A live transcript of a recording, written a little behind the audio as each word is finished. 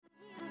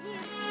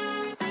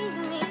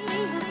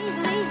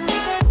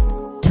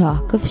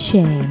Talk of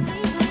Shame.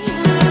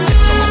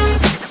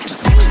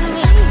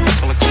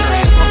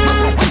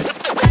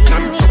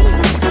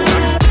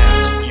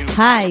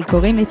 היי,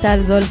 קוראים לי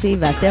טל זולטי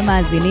ואתם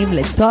מאזינים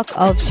ל-Talk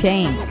of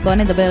Shame. בואו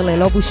נדבר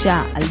ללא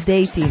בושה על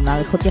דייטים,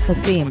 מערכות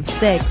יחסים,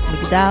 סקס,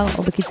 מגדר,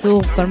 או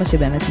בקיצור, כל מה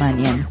שבאמת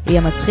מעניין.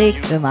 יהיה מצחיק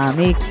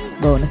ומעמיק,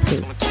 בואו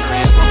נתחיל.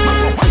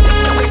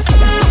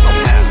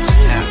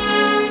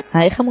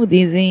 היי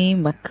חמודיזי,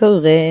 מה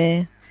קורה?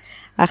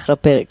 אחלה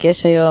פרק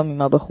יש היום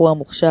עם הבחור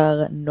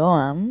המוכשר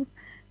נועם,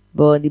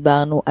 בו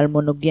דיברנו על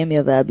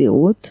מונוגמיה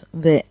ואבירות,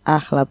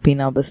 ואחלה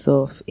פינה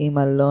בסוף עם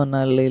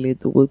אלונה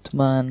לילית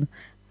רוטמן,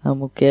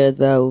 המוכרת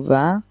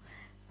והאהובה,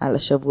 על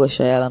השבוע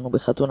שהיה לנו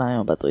בחתונה עם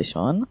הבת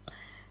ראשון.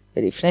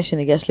 ולפני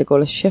שניגש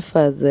לכל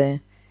השפע הזה,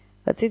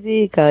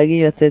 רציתי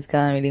כרגיל לתת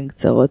כמה מילים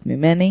קצרות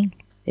ממני.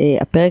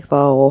 הפרק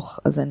כבר ארוך,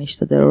 אז אני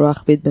אשתדל לא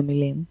להכביד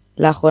במילים.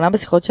 לאחרונה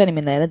בשיחות שאני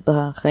מנהלת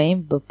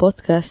בחיים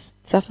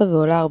בפודקאסט, צפה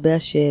ועולה הרבה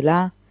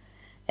השאלה,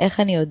 איך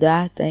אני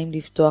יודעת האם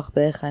לפתוח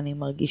באיך אני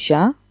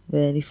מרגישה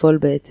ולפעול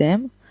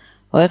בהתאם,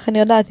 או איך אני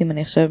יודעת אם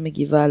אני עכשיו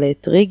מגיבה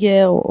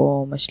לטריגר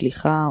או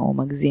משליחה או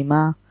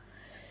מגזימה.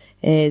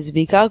 זה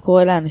בעיקר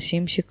קורה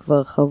לאנשים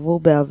שכבר חוו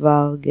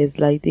בעבר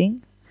גזלייטינג,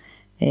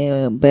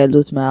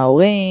 בילדות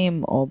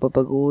מההורים או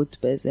בבגרות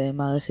באיזה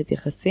מערכת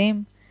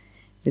יחסים,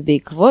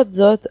 ובעקבות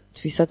זאת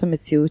תפיסת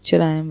המציאות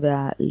שלהם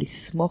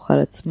והלסמוך על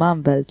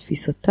עצמם ועל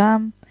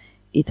תפיסתם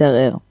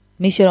יתערער.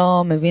 מי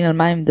שלא מבין על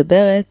מה היא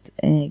מדברת,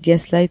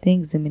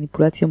 גזלייטינג זה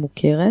מניפולציה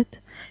מוכרת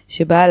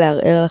שבאה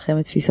לערער לכם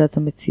את תפיסת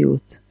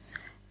המציאות.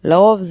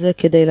 לרוב זה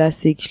כדי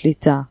להשיג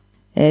שליטה.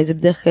 זה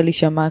בדרך כלל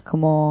יישמע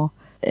כמו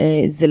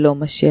זה לא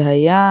מה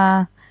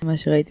שהיה, מה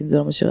שראיתם זה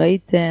לא מה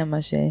שראיתם,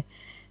 מה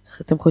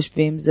שאתם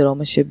חושבים זה לא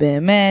מה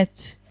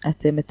שבאמת,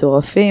 אתם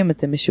מטורפים,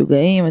 אתם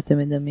משוגעים, אתם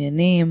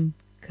מדמיינים,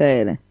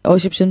 כאלה. או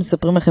שפשוט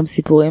מספרים לכם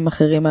סיפורים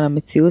אחרים על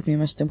המציאות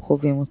ממה שאתם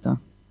חווים אותה.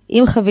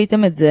 אם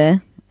חוויתם את זה,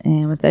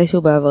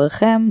 מתישהו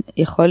בעברכם,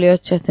 יכול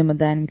להיות שאתם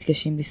עדיין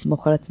מתקשים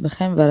לסמוך על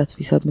עצמכם ועל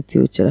התפיסת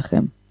מציאות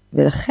שלכם.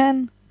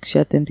 ולכן,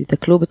 כשאתם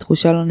תתקלו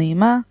בתחושה לא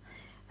נעימה,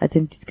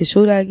 אתם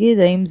תתקשרו להגיד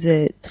האם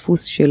זה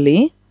דפוס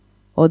שלי,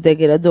 או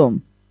דגל אדום.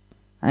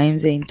 האם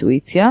זה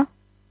אינטואיציה,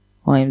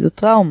 או האם זו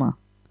טראומה.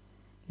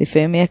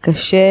 לפעמים יהיה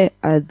קשה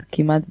עד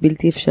כמעט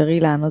בלתי אפשרי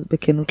לענות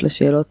בכנות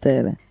לשאלות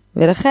האלה.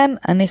 ולכן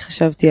אני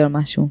חשבתי על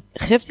משהו.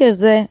 חשבתי על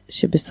זה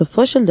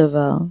שבסופו של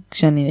דבר,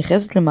 כשאני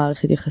נכנסת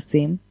למערכת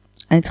יחסים,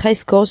 אני צריכה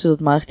לזכור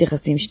שזאת מערכת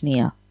יחסים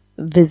שנייה.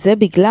 וזה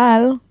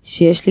בגלל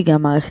שיש לי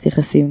גם מערכת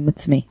יחסים עם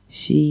עצמי,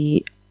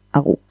 שהיא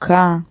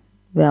ארוכה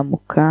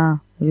ועמוקה,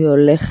 והיא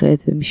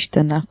הולכת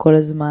ומשתנה כל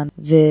הזמן,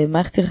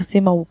 ומערכת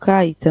יחסים ארוכה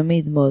היא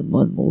תמיד מאוד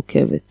מאוד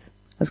מורכבת.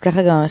 אז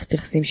ככה גם מערכת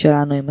יחסים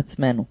שלנו עם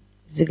עצמנו.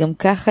 זה גם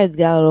ככה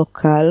אתגר לא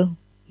קל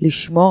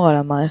לשמור על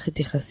המערכת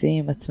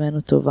יחסים עם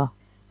עצמנו טובה.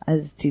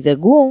 אז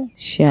תדאגו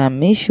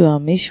שהמישהו או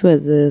המישהו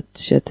הזה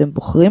שאתם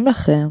בוחרים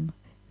לכם,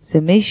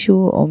 זה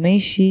מישהו או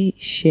מישהי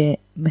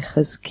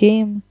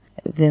שמחזקים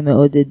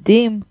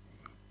ומעודדים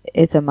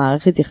את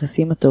המערכת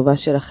יחסים הטובה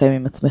שלכם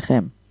עם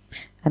עצמכם.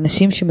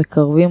 אנשים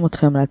שמקרבים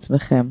אתכם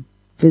לעצמכם.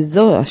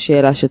 וזו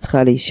השאלה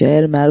שצריכה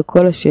להישאל מעל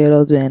כל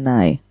השאלות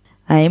בעיניי.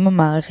 האם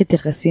המערכת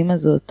יחסים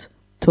הזאת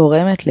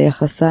תורמת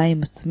ליחסה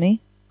עם עצמי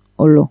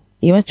או לא?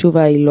 אם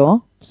התשובה היא לא,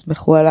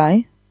 סמכו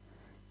עליי,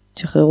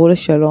 תשחררו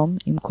לשלום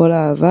עם כל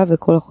האהבה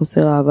וכל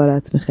החוסר האהבה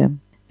לעצמכם.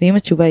 ואם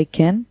התשובה היא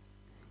כן,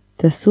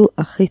 תעשו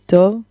הכי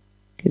טוב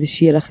כדי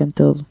שיהיה לכם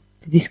טוב.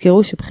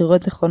 ותזכרו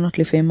שבחירות נכונות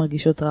לפעמים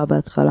מרגישות רע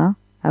בהתחלה,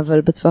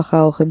 אבל בטווח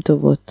הארוך הן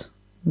טובות.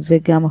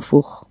 וגם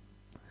הפוך.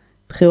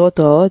 בחירות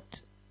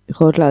רעות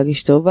יכולות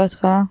להרגיש טוב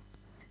בהתחלה.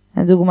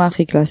 הדוגמה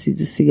הכי קלאסית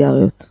זה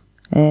סיגריות.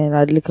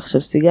 להדליק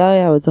עכשיו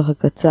סיגריה, בטווח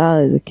הקצר,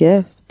 איזה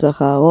כיף,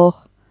 בטווח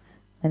הארוך,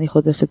 אני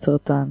חוטפת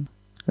סרטן.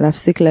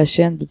 להפסיק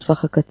לעשן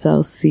בטווח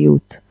הקצר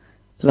סיוט.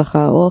 בטווח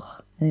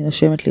הארוך, אני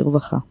נושמת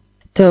לרווחה.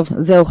 טוב,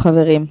 זהו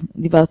חברים,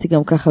 דיברתי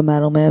גם ככה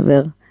מעל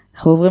ומעבר.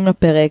 אנחנו עוברים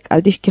לפרק,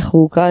 אל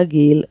תשכחו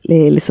כרגיל,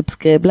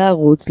 לסאבסקרייב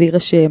לערוץ,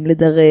 להירשם,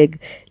 לדרג,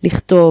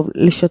 לכתוב,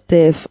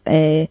 לשתף,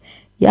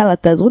 יאללה,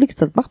 תעזרו לי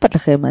קצת, מה אכפת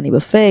לכם? אני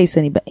בפייס,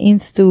 אני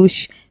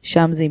באינסטוש,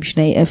 שם זה עם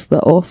שני F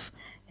באוף,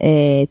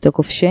 Talk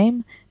of Shame,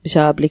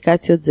 בשאר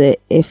האפליקציות זה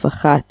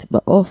F1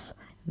 באוף,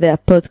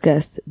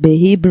 והפודקאסט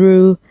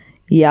בהיברו,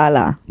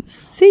 יאללה,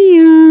 see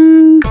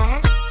you!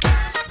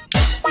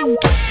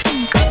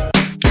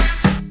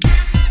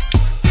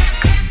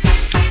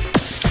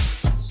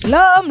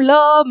 שלום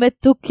לא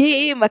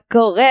מתוקים, מה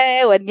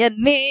קורה,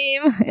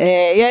 ועניינים,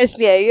 יש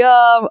לי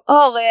היום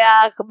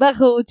אורח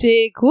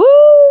בחורצ'יק,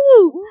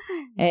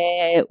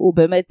 הוא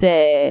באמת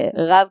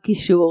רב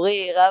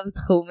קישורי, רב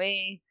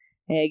תחומי,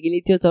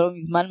 גיליתי אותו לא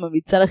מזמן,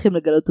 ממליצה לכם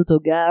לגלות אותו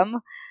גם,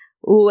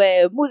 הוא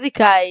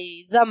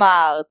מוזיקאי,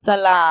 זמר,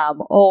 צלם,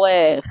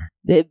 עורך,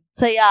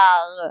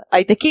 צייר,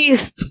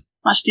 הייטקיסט,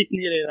 מה שתתני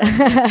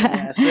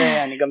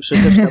לי, אני גם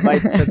שוטף את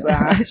הבית קצת.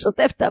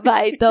 שוטף את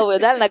הבית, טוב, הוא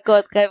יודע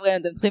לנקות, חבר'ה,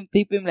 אתם צריכים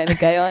טיפים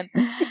לניקיון.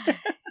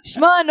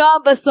 שמו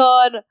נועם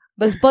בסון,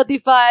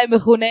 בספוטיפיי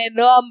מכונה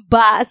נועם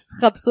בס,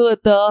 חפשו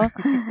אותו.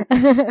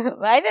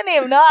 מה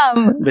העניינים,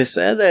 נועם?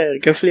 בסדר,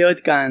 כיף להיות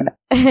כאן.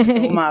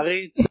 הוא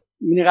מעריץ.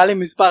 נראה לי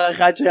מספר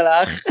 1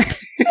 שלך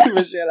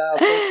ושל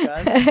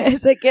הפודקאסט.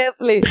 איזה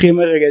כיף לי. הכי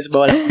מרגש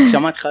בעולם,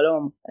 שמעת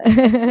חלום.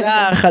 זה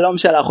החלום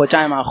של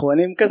החודשיים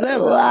האחרונים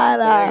כזה.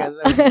 וואלה.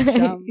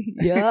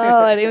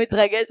 יואו, אני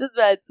מתרגשת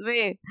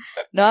בעצמי.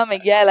 נועם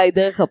הגיע אליי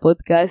דרך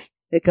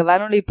הפודקאסט,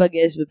 וקבענו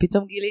להיפגש,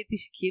 ופתאום גיליתי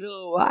שכאילו,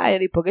 וואי,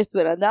 אני פוגשת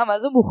בן אדם, מה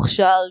זה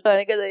מוכשר?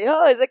 אני כזה,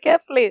 יואו, איזה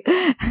כיף לי.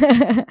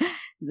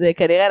 זה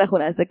כנראה אנחנו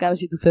נעשה כמה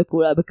שיתופי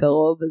פעולה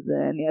בקרוב, אז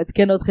אני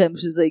אעדכן אתכם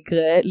שזה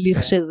יקרה,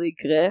 לכשזה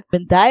יקרה.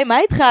 בינתיים, מה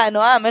איתך,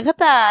 נועם?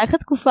 איך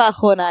התקופה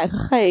האחרונה? איך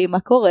החיים? מה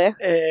קורה?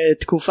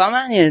 תקופה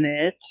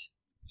מעניינת.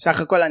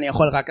 סך הכל אני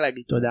יכול רק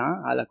להגיד תודה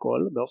על הכל,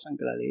 באופן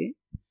כללי.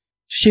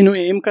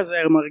 שינויים כזה,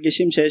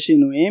 מרגישים שיש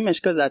שינויים, יש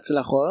כזה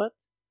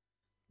הצלחות.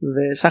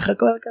 וסך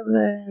הכל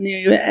כזה,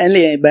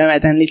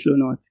 אין לי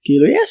תלונות,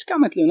 כאילו יש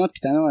כמה תלונות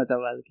קטנות,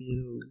 אבל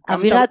כאילו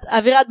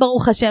אווירת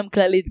ברוך השם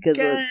כללית כזאת.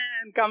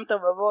 כן, קמת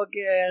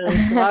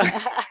בבוקר,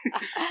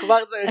 כבר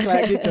צריך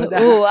להגיד תודה.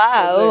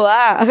 וואו,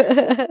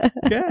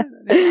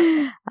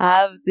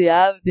 אהבתי,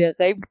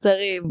 החיים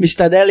קצרים.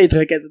 משתדל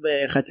להתרכז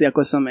בחצי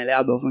הכוס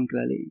המלאה באופן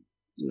כללי,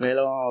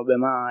 ולא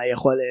במה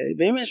יכול,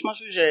 ואם יש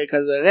משהו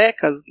שכזה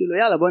ריק, אז כאילו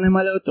יאללה בוא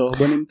נמלא אותו,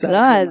 בוא נמצא.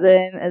 לא, אז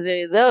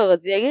זהו,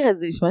 רציתי להגיד את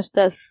זה, נשמע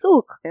שאתה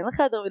עסוק, אין לך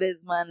יותר מדי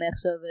זמן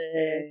עכשיו,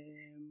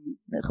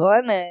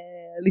 נכון?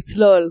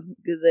 לצלול,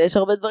 יש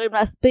הרבה דברים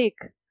להספיק.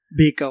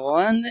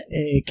 בעיקרון,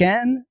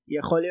 כן,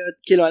 יכול להיות,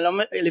 כאילו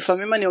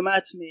לפעמים אני אומר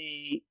לעצמי,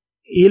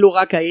 אילו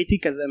רק הייתי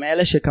כזה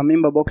מאלה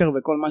שקמים בבוקר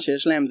וכל מה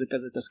שיש להם זה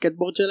כזה את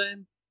הסקטבורד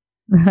שלהם,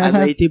 אז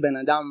הייתי בן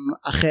אדם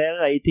אחר,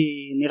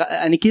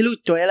 אני כאילו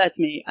תוהה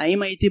לעצמי,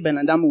 האם הייתי בן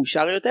אדם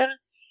מאושר יותר,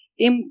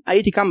 אם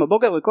הייתי קם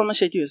בבוקר וכל מה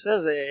שהייתי עושה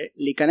זה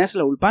להיכנס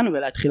לאולפן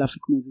ולהתחיל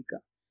להפיק מוזיקה,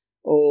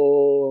 או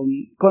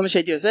כל מה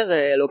שהייתי עושה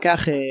זה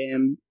לוקח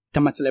את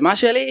המצלמה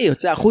שלי,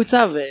 יוצא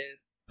החוצה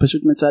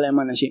ופשוט מצלם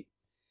אנשים,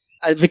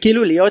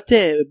 וכאילו להיות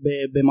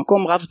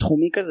במקום רב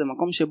תחומי כזה,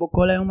 מקום שבו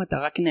כל היום אתה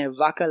רק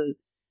נאבק על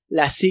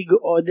להשיג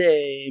עוד,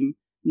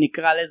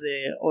 נקרא לזה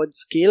עוד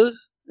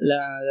סקילס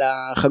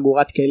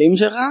לחגורת כלים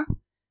שלך,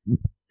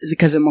 זה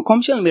כזה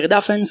מקום של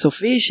מרדף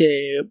אינסופי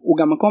שהוא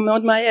גם מקום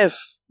מאוד מעייף.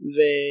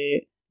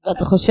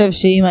 ואתה חושב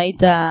שאם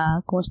היית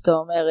כמו שאתה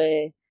אומר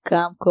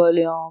קם כל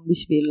יום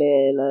בשביל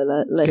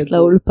ללכת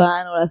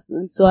לאולפן או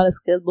לנסוע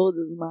לסקייטבורד,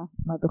 אז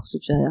מה אתה חושב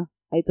שהיה?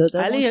 היית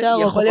יותר מאושר?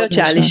 יכול להיות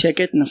שהיה לי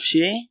שקט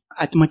נפשי.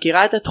 את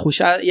מכירה את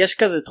התחושה, יש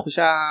כזה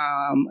תחושה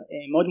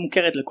מאוד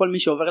מוכרת לכל מי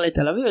שעובר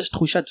לתל אביב, יש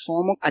תחושת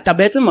פומו, אתה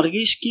בעצם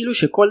מרגיש כאילו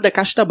שכל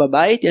דקה שאתה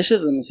בבית יש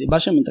איזו מסיבה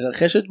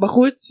שמתרחשת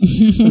בחוץ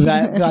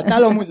ואתה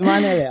לא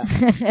מוזמן אליה.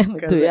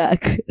 מדויק.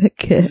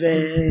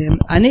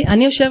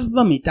 ואני יושב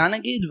במיטה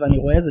נגיד ואני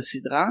רואה איזה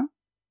סדרה,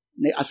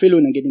 אפילו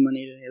נגיד אם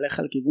אני אלך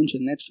על כיוון של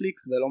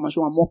נטפליקס ולא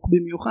משהו עמוק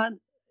במיוחד,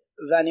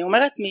 ואני אומר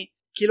לעצמי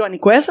כאילו אני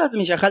כועס על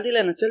עצמי שיכלתי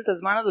לנצל את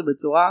הזמן הזה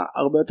בצורה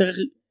הרבה יותר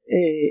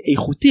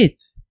איכותית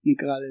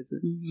נקרא לזה.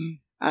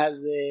 אז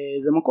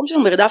זה מקום של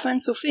מרדף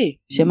אינסופי.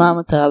 שמה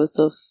המטרה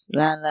בסוף?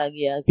 לאן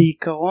להגיע?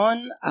 בעיקרון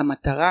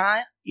המטרה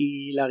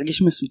היא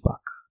להרגיש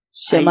מסופק.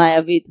 שמה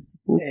יביא את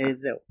הסיפוק?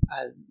 זהו.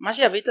 אז מה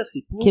שיביא את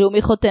הסיפוק כאילו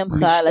מי חותם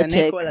לך על הצ'ק?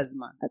 משתנה כל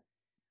הזמן.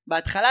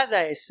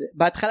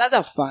 בהתחלה זה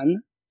הפן,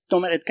 זאת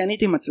אומרת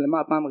קניתי מצלמה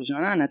פעם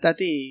ראשונה,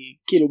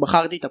 כאילו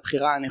בחרתי את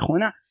הבחירה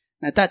הנכונה,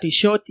 נתתי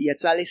שוט,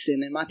 יצא לי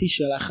סינמטי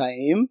של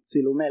החיים,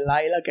 צילומי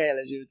לילה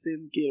כאלה שיוצאים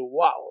כאילו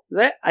וואו,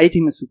 והייתי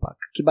מסופק,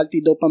 קיבלתי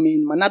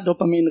דופמין, מנת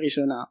דופמין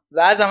ראשונה,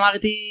 ואז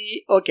אמרתי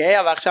אוקיי,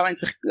 אבל עכשיו אני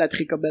צריך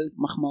להתחיל לקבל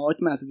מחמאות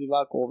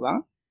מהסביבה הקרובה,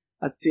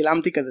 אז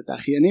צילמתי כזה את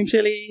האחיינים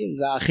שלי,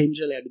 והאחים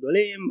שלי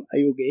הגדולים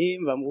היו גאים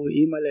ואמרו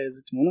אמא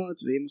לאיזה תמונות,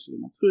 ואמא שלי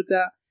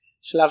מבסוטה,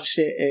 שלב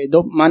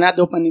מנת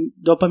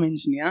דופמין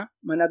שנייה,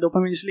 מנת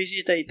דופמין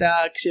שלישית הייתה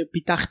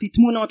כשפיתחתי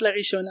תמונות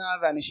לראשונה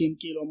ואנשים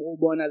כאילו אמרו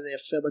בונה זה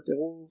יפה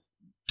בטירוף,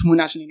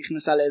 תמונה שלי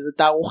נכנסה לאיזה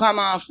תערוכה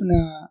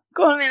מאפנה,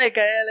 כל מיני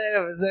כאלה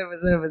וזה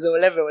וזה וזה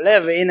עולה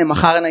ועולה, והנה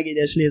מחר נגיד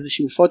יש לי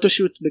איזשהו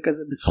פוטושוט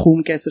בכזה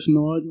בסכום כסף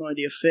מאוד מאוד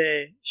יפה,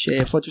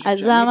 שפוטושוט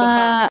אז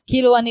למה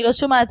כאילו אני לא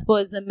שומעת פה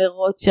איזה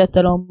מרוץ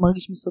שאתה לא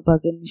מרגיש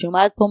מסופק, אני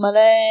שומעת פה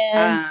מלא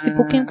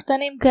סיפוקים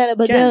קטנים כאלה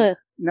בדרך.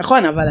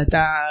 נכון, אבל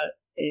אתה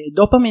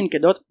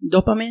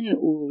דופמין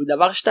הוא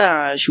דבר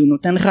שהוא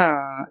נותן לך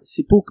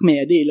סיפוק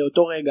מיידי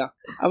לאותו רגע,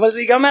 אבל זה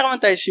ייגמר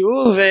מתישהו,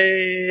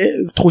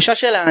 ותחושה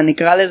שלה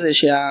נקרא לזה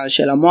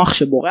של המוח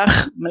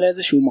שבורח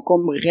לאיזשהו מקום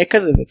ריק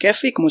כזה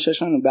וכיפי כמו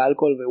שיש לנו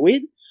באלכוהול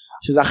וויד,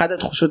 שזה אחת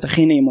התחושות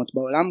הכי נעימות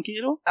בעולם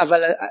כאילו,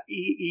 אבל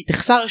היא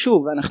תחסר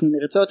שוב ואנחנו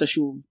נרצה אותה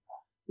שוב,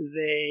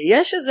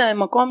 ויש איזה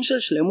מקום של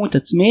שלמות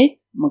עצמית,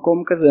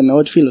 מקום כזה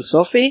מאוד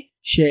פילוסופי,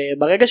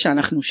 שברגע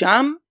שאנחנו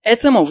שם,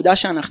 עצם העובדה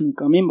שאנחנו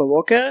קמים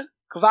בבוקר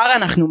כבר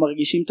אנחנו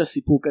מרגישים את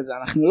הסיפוק הזה,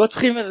 אנחנו לא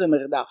צריכים איזה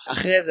מרדף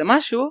אחרי איזה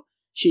משהו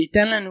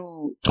שייתן לנו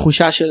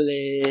תחושה של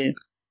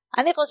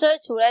אני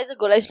חושבת שאולי זה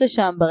גולש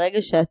לשם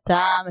ברגע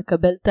שאתה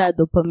מקבל את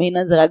הדופמין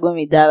הזה רק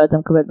במידה ואתה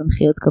מקבל את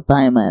המחיאות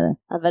כפיים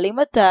האלה, אבל אם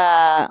אתה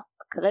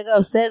כרגע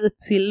עושה איזה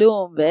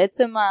צילום,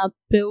 בעצם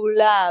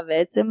הפעולה,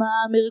 בעצם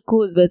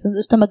המרכוז, בעצם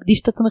זה שאתה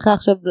מקדיש את עצמך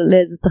עכשיו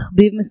לאיזה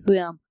תחביב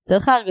מסוים, זה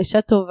לך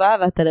הרגשה טובה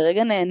ואתה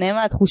לרגע נהנה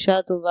מהתחושה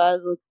הטובה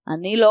הזאת.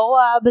 אני לא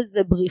רואה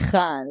בזה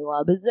בריחה, אני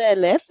רואה בזה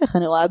להפך,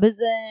 אני רואה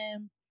בזה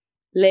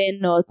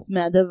ליהנות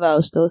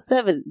מהדבר שאתה עושה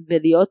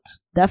ולהיות,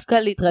 דווקא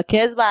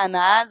להתרכז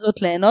בהנאה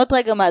הזאת, ליהנות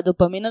רגע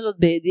מהדופמין הזאת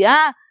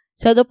בידיעה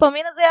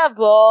שהדופמין הזה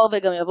יעבור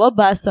וגם יבוא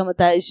בסה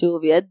מתישהו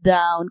ויהיה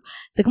דאון.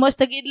 זה כמו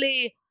שתגיד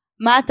לי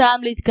מה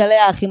הטעם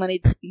להתקלח אם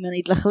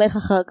אני אתלכלך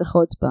אחר כך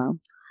עוד פעם,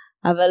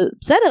 אבל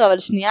בסדר, אבל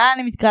שנייה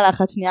אני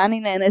מתקלחת, שנייה אני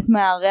נהנית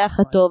מהריח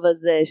הטוב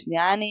הזה,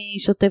 שנייה אני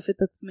שוטף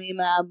את עצמי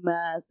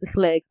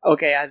מהשכלק.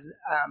 אוקיי, אז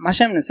מה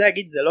שאני מנסה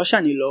להגיד זה לא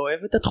שאני לא אוהב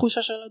את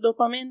התחושה של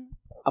הדופמין,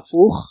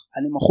 הפוך,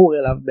 אני מכור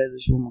אליו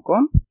באיזשהו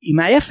מקום, היא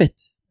מעייפת.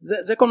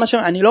 זה כל מה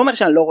אני לא אומר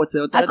שאני לא רוצה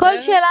אותה. הכל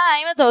שאלה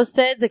האם אתה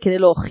עושה את זה כדי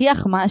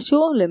להוכיח משהו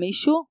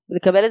למישהו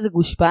ולקבל איזה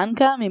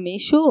גושפנקה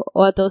ממישהו,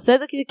 או אתה עושה את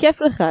זה כי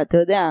כיף לך, אתה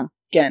יודע.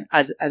 כן,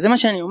 אז זה מה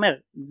שאני אומר,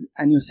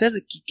 אני עושה את זה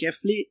כי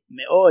כיף לי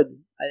מאוד.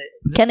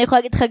 כן, אני יכולה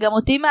להגיד לך, גם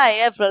אותי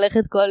מעייף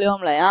ללכת כל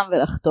יום לים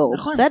ולחתור,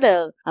 נכון.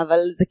 בסדר, אבל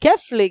זה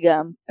כיף לי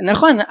גם.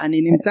 נכון,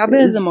 אני נמצא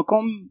באיזה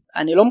מקום,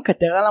 אני לא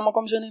מקטר על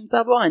המקום שאני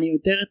נמצא בו, אני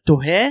יותר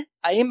תוהה,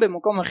 האם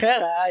במקום אחר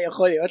היה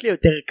יכול להיות לי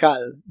יותר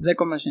קל, זה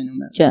כל מה שאני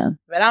אומר. כן.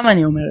 ולמה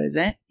אני אומר את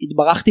זה?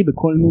 התברכתי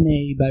בכל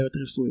מיני בעיות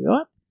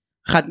רפואיות,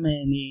 אחת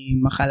מהן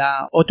היא מחלה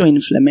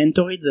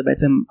אוטו-אינפלמנטורית, זה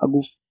בעצם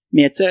הגוף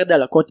מייצר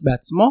דלקות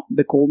בעצמו,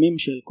 בקרומים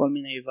של כל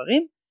מיני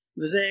איברים,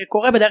 וזה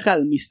קורה בדרך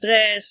כלל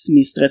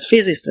מסטרס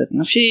פיזי, סטרס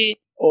נפשי,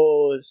 או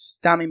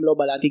סתם אם לא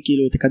בלעתי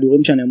כאילו את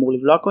הכדורים שאני אמור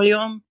לבלוע כל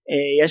יום.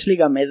 יש לי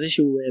גם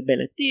איזשהו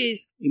בלטיס,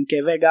 עם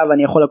כאבי גב,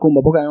 אני יכול לקום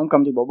בבוקר, היום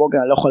קמתי בבוקר,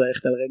 אני לא יכול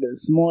ללכת על רגל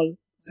שמאל,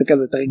 זה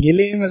כזה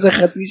תרגילים, איזה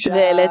חצי שעה.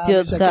 והעליתי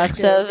אותך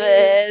עכשיו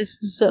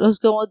 3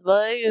 קומות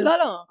ברגל.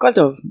 לא, הכל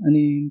טוב,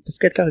 אני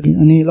מתפקד כרגיל,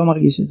 אני לא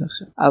מרגיש את זה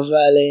עכשיו.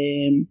 אבל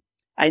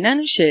העניין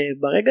הוא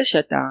שברגע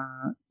שאתה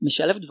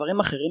משלב דברים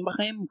אחרים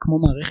בחיים, כמו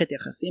מערכת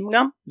יחסים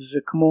גם,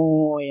 וכמו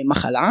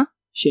מחלה,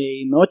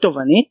 שהיא מאוד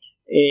תובענית,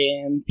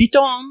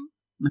 פתאום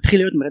מתחיל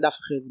להיות מרדף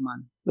אחרי זמן.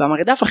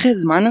 והמרדף אחרי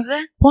זמן הזה,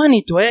 פה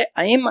אני תוהה,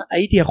 האם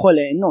הייתי יכול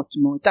ליהנות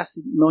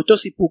מאותו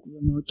סיפוק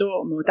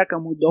ומאותה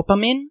כמות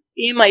דופמין,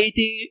 אם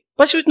הייתי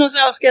פשוט נוסע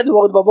על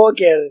סקייטבורד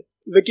בבוקר,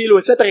 וכאילו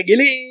עושה את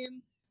הרגילים.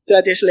 את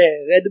יודעת, יש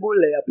לרדבול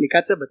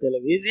אפליקציה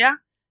בטלוויזיה,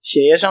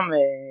 שיש שם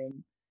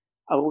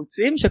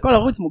ערוצים, שכל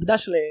ערוץ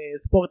מוקדש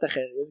לספורט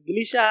אחר. יש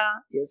גלישה,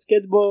 יש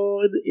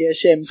סקייטבורד, יש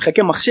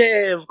משחקי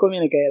מחשב, כל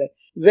מיני כאלה.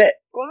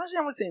 וכל מה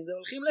שהם עושים זה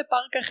הולכים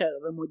לפארק אחר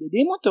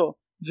ומודדים אותו.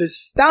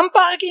 וסתם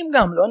פארקים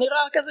גם לא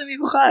נראה כזה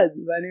מיוחד.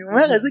 ואני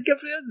אומר, איזה כיף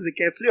להיות, זה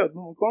כיף להיות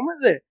במקום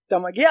הזה. אתה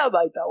מגיע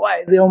הביתה, וואי,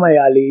 איזה יום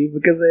היה לי,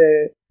 וכזה.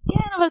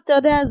 כן, אבל אתה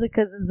יודע, זה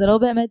כזה, זה לא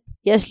באמת,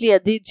 יש לי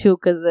ידיד שהוא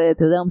כזה,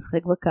 אתה יודע, הוא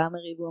משחק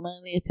בקאמרי, והוא אומר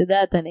לי, אתה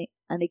יודעת,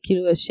 אני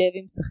כאילו יושב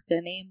עם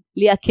שחקנים,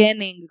 ליה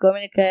קנינג, כל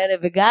מיני כאלה,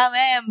 וגם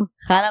הם,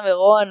 חנה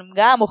מירון,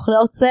 גם אוכלי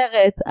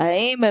אוצרת,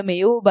 האם הם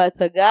יהיו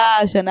בהצגה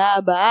השנה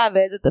הבאה,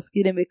 ואיזה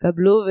תפקיד הם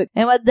יקבלו,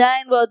 והם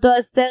עדיין באותו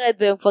הסרט,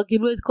 והם כבר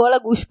קיבלו את כל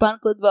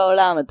הגושפנקות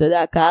בעולם, אתה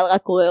יודע, הקהל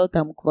רק רואה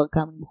אותם, הוא כבר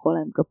קם למחוא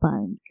להם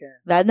כפיים. כן.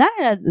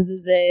 ועדיין,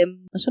 זה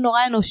משהו נורא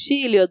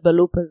אנושי להיות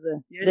בלופ הזה.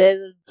 זה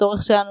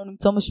צורך שלנו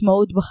למצוא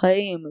משמעות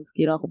בחיים, אז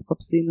כאילו אנחנו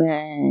מחפשים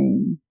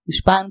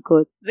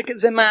גושפנקות.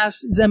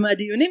 זה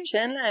מהדיונים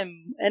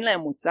שאין להם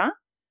מוצא,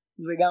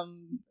 וגם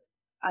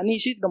אני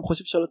אישית גם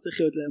חושב שלא צריך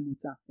להיות להם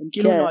מוצא. הם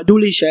כאילו נועדו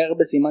להישאר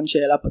בסימן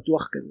שאלה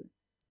פתוח כזה.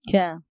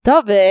 כן.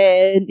 טוב,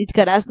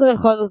 התכנסנו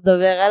בכל זאת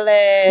לדבר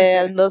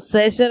על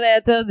נושא של,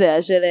 אתה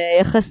יודע, של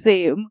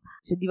יחסים.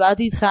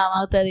 כשדיברתי איתך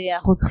אמרת לי,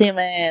 אנחנו צריכים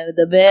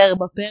לדבר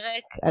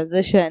בפרק על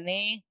זה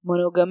שאני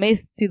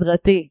מונוגמיסט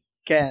סדרתי.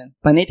 כן,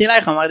 פניתי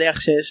אלייך, אמרתי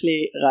לך שיש לי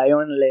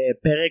רעיון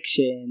לפרק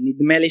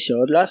שנדמה לי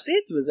שעוד לא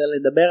עשית, וזה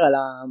לדבר על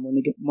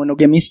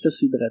המונוגמיסט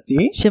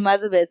הסדרתי. שמה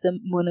זה בעצם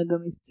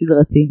מונוגמיסט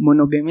סדרתי?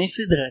 מונוגמיסט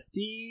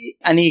סדרתי,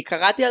 אני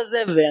קראתי על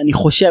זה ואני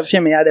חושב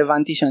שמיד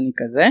הבנתי שאני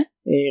כזה.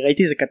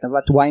 ראיתי איזה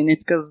כתבת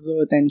ynet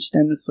כזאת,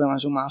 N12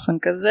 משהו מאפן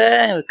כזה,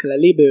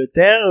 כללי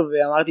ביותר,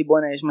 ואמרתי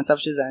בוא'נה, יש מצב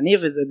שזה אני,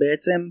 וזה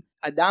בעצם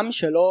אדם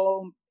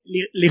שלא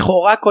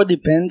לכאורה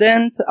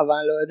קודיפנדנט, אבל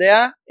אני לא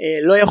יודע,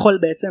 לא יכול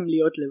בעצם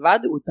להיות לבד,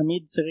 הוא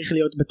תמיד צריך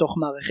להיות בתוך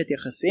מערכת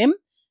יחסים,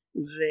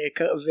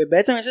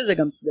 ובעצם יש לזה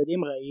גם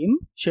צדדים רעים,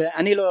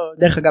 שאני לא,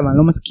 דרך אגב אני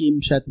לא מסכים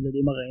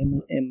שהצדדים הרעים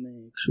הם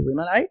קשורים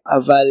עליי,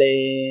 אבל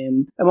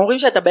הם אומרים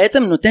שאתה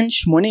בעצם נותן 80%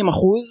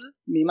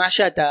 ממה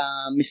שאתה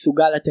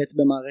מסוגל לתת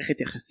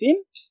במערכת יחסים,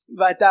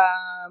 ואתה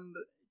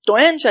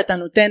טוען שאתה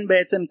נותן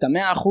בעצם את 100%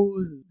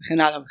 וכן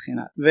הלאה וכן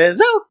הלאה,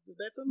 וזהו.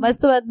 מה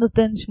זאת אומרת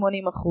נותן 80%?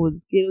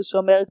 כאילו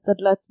שומר קצת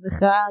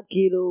לעצמך,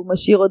 כאילו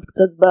משאיר עוד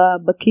קצת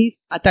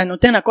בכיס? אתה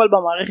נותן הכל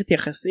במערכת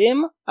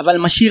יחסים, אבל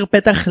משאיר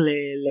פתח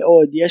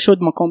לעוד, יש עוד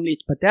מקום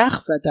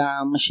להתפתח, ואתה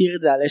משאיר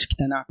את זה על אש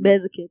קטנה.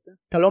 באיזה קטע?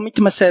 אתה לא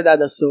מתמסד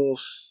עד הסוף.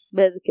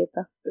 באיזה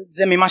קטע?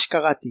 זה ממה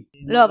שקראתי.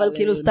 לא, אבל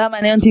כאילו סתם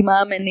מעניין אותי מה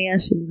המניע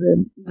של זה.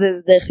 זה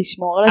דרך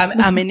לשמור על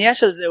עצמך. המניע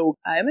של זה הוא,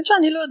 האמת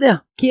שאני לא יודע.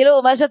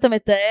 כאילו מה שאתה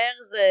מתאר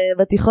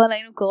זה, בתיכון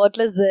היינו קוראות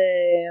לזה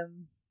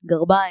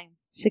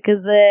גרביים.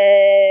 שכזה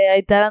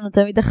הייתה לנו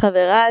תמיד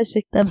החברה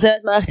שאתה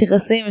מסיימת מערכת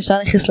יחסים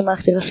ושאר נכנס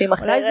למערכת יחסים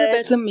אחרת. אולי זה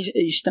בעצם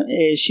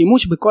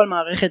שימוש בכל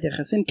מערכת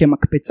יחסים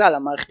כמקפצה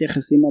למערכת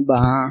יחסים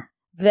הבאה.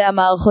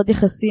 והמערכות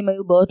יחסים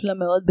היו באות לה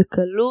מאוד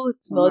בקלות,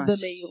 מאוד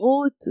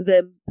במהירות,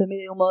 והן תמיד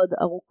היו מאוד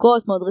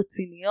ארוכות, מאוד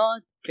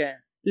רציניות. כן.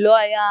 לא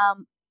היה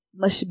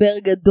משבר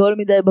גדול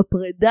מדי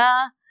בפרידה,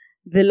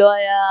 ולא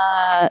היה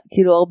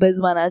כאילו הרבה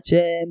זמן עד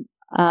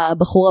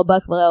שהבחור הבא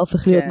כבר היה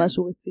הופך להיות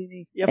משהו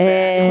רציני. יפה,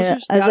 אני חושב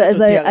שתיארת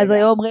אותי הרגע. אז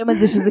היום אומרים את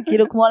זה שזה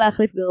כאילו כמו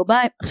להחליף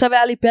גרביים. עכשיו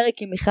היה לי פרק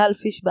עם מיכל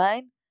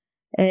פישביין,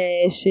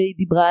 שהיא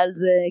דיברה על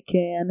זה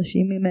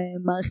כאנשים עם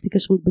מערכת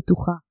היקשרות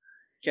בטוחה.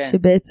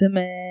 שבעצם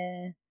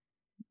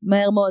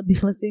מהר מאוד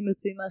נכנסים,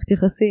 יוצאים מערכת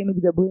יחסים,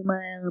 מתגברים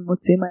מהר,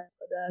 מוצאים מהר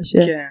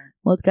חדש,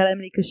 מאוד קל להם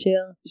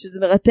להיקשר, שזה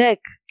מרתק,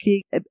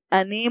 כי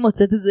אני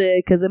מוצאת את זה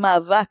כזה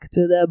מאבק, אתה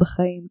יודע,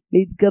 בחיים,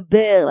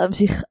 להתגבר,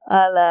 להמשיך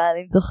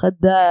הלאה, למצוא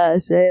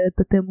חדש,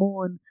 לתת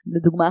אמון.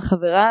 לדוגמה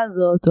החברה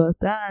הזאת, או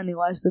אתה, אני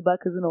רואה שזה בא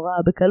כזה נורא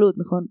בקלות,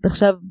 נכון? אתה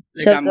עכשיו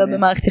אתה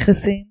במערכת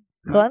יחסים,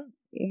 נכון?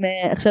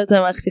 עכשיו אתה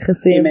במערכת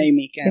יחסים. עם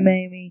אימי, כן. עם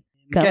אימי.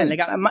 כן,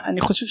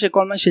 אני חושב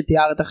שכל מה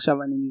שתיארת עכשיו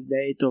אני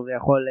מזדהה איתו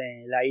ויכול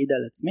להעיד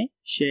על עצמי,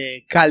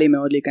 שקל לי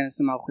מאוד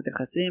להיכנס למערכות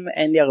יחסים,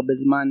 אין לי הרבה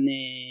זמן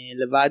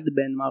לבד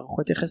בין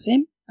מערכות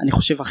יחסים, אני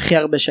חושב הכי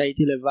הרבה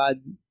שהייתי לבד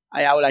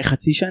היה אולי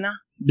חצי שנה,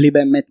 בלי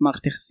באמת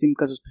מערכת יחסים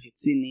כזאת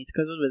רצינית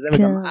כזאת וזה,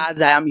 וגם אז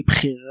זה היה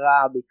מבחירה,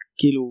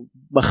 כאילו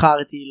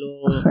בחרתי לא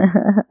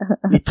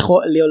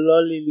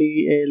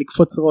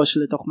לקפוץ ראש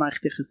לתוך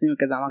מערכת יחסים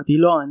וכזה, אמרתי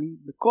לא, אני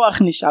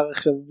בכוח נשאר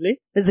עכשיו בלי.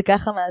 וזה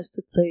ככה מאז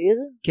שאתה צעיר?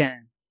 כן.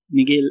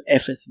 מגיל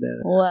 0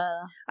 בערך.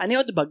 וואלה. אני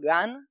עוד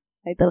בגן,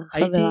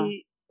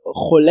 הייתי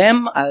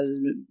חולם על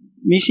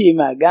מישהי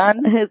מהגן,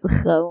 איזה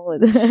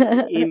חמוד,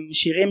 עם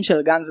שירים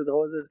של גאנז אנד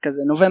רוזס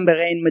כזה, נובמבר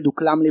ריין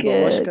מדוקלם לי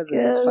בראש כזה,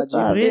 בשפת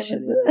ג'יבריש שלי.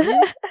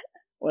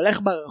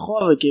 הולך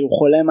ברחוב וכאילו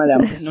חולם עליה,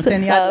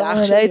 נותן יד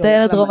לאח שלי, היית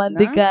ילד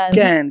רומנטיקן.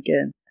 כן,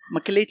 כן.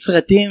 מקליט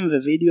סרטים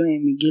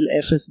ווידאוים מגיל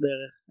 0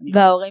 בערך.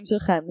 וההורים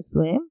שלך הם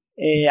נשואים?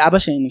 אבא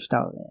שלי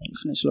נפטר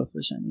לפני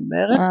 13 שנים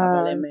בערך,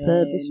 אבל הם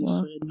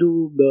נפרדו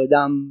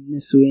בעודם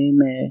נשואים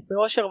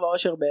באושר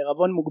ואושר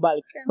בערבון מוגבל.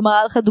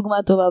 אמרה לך דוגמה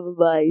טובה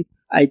בבית?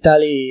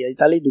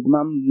 הייתה לי דוגמה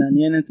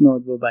מעניינת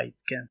מאוד בבית,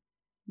 כן.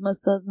 מה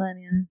זאת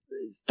מעניינת?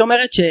 זאת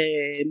אומרת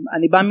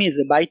שאני בא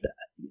מאיזה בית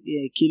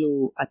כאילו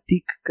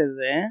עתיק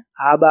כזה,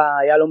 האבא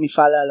היה לו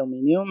מפעל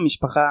לאלומיניום,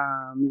 משפחה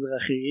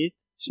מזרחית,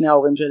 שני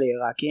ההורים שלי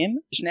עיראקים,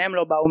 שניהם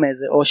לא באו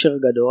מאיזה אושר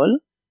גדול,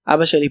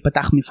 אבא שלי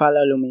פתח מפעל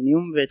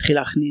אלומיניום והתחיל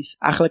להכניס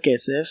אחלה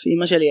כסף.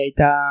 אמא שלי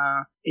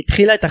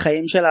התחילה את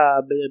החיים שלה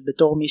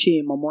בתור מישהי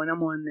עם המון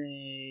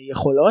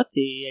יכולות,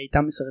 היא הייתה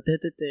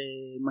מסרטטת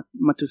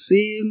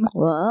מטוסים,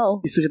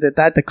 היא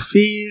סרטטה את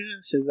הכפיר,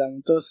 שזה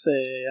המטוס,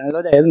 אני לא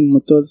יודע איזה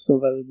מטוס,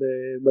 אבל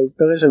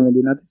בהיסטוריה של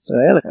מדינת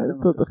ישראל,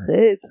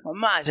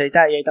 ממש,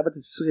 היא הייתה בת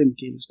 20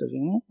 כאילו,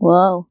 שתביני,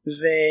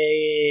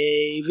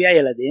 והביאה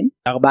ילדים,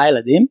 4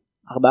 ילדים,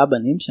 4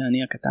 בנים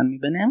שאני הקטן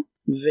מביניהם,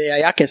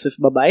 והיה כסף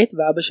בבית,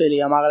 ואבא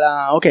שלי אמר לה,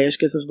 אוקיי, יש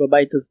כסף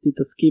בבית, אז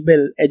תתעסקי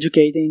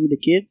ב-educating the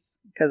kids,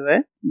 כזה,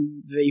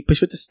 והיא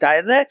פשוט עשתה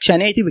את זה.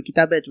 כשאני הייתי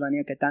בכיתה ב' ואני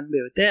הקטן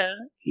ביותר,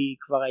 היא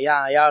כבר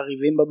היה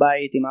ריבים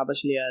בבית עם אבא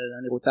שלי על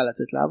אני רוצה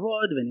לצאת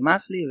לעבוד,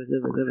 ונמאס לי, וזה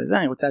וזה וזה,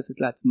 אני רוצה לצאת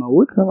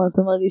לעצמאות. כלומר,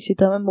 אתה מרגיש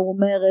איתה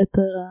ממורמרת,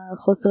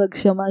 חוסר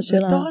הגשמה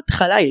שלה. בתור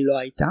התחלה היא לא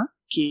הייתה,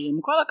 כי עם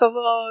כל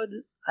הכבוד,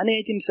 אני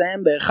הייתי מסיים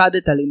באחד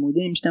את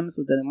הלימודים,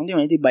 12 את הלימודים,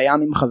 הייתי בים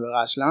עם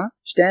חברה שלה,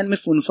 שתיהן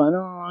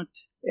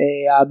מפונפנות,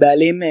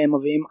 הבעלים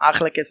מביאים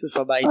אחלה כסף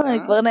הביתה.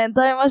 כבר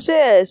נהנתה עם מה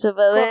שיש,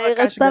 אבל היא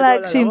רצתה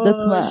להגשים את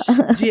עצמה.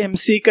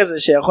 GMC כזה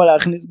שיכול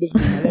להכניס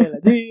בפני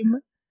ילדים.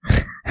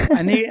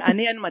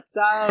 אני אין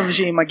מצב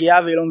שהיא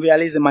מגיעה והיא לא מביאה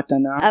לי איזה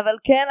מתנה. אבל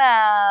כן,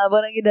 בוא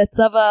נגיד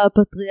הצו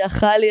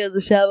הפטריארכלי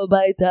הזה שהיה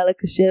בבית על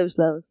הקשב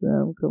שלה,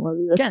 כלומר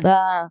היא רצתה...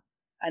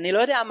 אני לא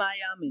יודע מה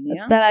היה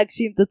המניע. רצתה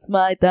להגשים את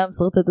עצמה, הייתה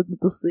מסרטטת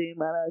מטוסים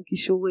על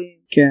הכישורים.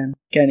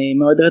 כן, היא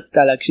מאוד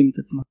רצתה להגשים את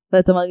עצמה.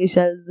 ואתה מרגיש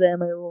על זה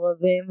הם היו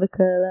רבים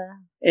וכאלה?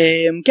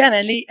 כן,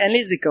 אין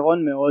לי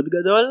זיכרון מאוד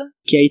גדול,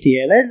 כי הייתי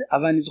ילד,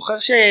 אבל אני זוכר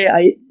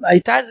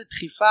שהייתה איזו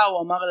דחיפה,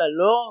 הוא אמר לה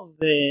לא,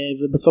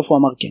 ובסוף הוא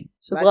אמר כן.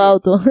 שברה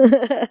אותו.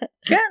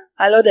 כן,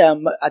 אני לא יודע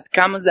עד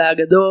כמה זה היה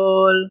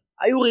גדול,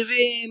 היו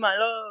ריבים, אני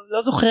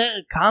לא זוכר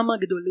כמה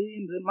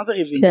גדולים, מה זה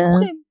ריבים?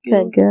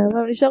 כן,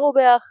 אבל נשארו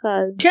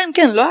ביחד.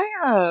 כן, לא היה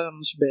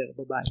משבר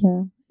בבית.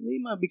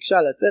 אמא ביקשה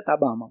לצאת,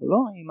 אבא אמר לא,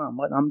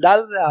 אמא עמדה על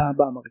זה,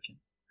 אבא אמר כן,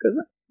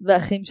 כזה.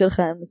 והאחים שלך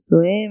הם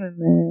נשואים?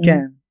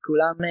 כן,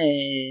 כולם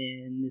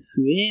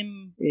נשואים,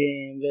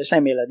 ויש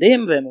להם ילדים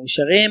והם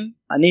מאושרים.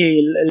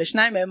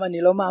 לשניים מהם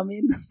אני לא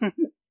מאמין.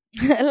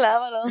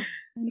 למה לא?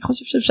 אני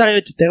חושב שאפשר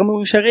להיות יותר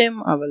מאושרים,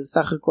 אבל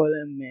סך הכל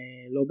הם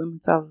לא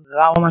במצב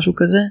רע או משהו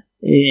כזה.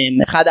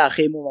 אחד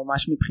האחים הוא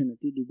ממש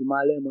מבחינתי דוגמה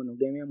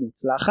למונוגמיה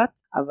מוצלחת,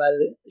 אבל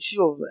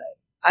שוב,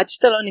 עד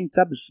שאתה לא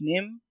נמצא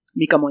בפנים,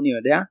 מי כמוני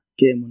יודע,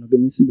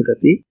 כמונוגמי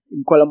סדרתי,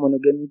 עם כל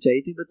המונוגמיות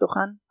שהייתי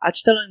בתוכן, עד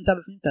שאתה לא נמצא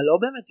בפנים אתה לא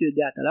באמת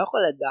יודע, אתה לא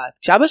יכול לדעת.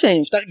 כשאבא שלי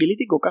נפטר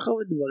גיליתי כל כך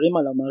הרבה דברים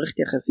על המערכת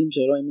יחסים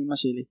שלו עם אמא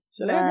שלי.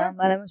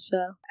 מה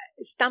למשל?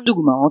 סתם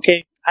דוגמה, אוקיי?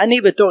 אני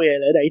בתור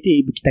ילד הייתי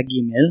בכיתה ג'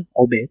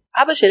 או ב',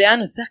 אבא שלי היה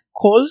נוסע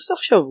כל סוף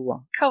שבוע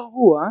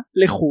קבוע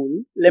לחול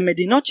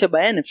למדינות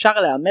שבהן אפשר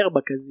להמר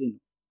בקזינו.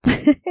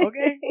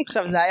 אוקיי?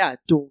 עכשיו זה היה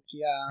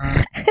טורקיה,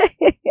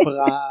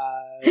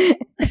 פראג.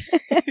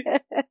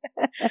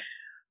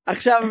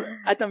 עכשיו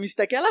אתה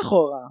מסתכל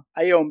אחורה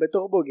היום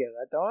בתור בוגר,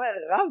 אתה אומר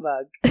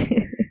רבאק,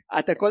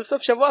 אתה כל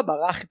סוף שבוע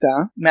ברחת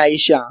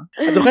מהאישה.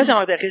 אז זוכר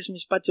שאמרתי אחי, יש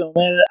משפט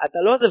שאומר אתה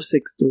לא עוזב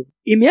סקס טוב,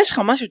 אם יש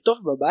לך משהו טוב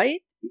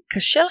בבית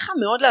קשה לך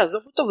מאוד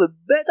לעזוב אותו,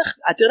 ובטח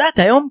את יודעת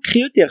היום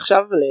קחי אותי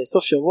עכשיו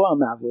לסוף שבוע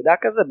מהעבודה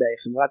כזה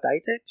בחברת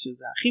הייטק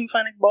שזה הכי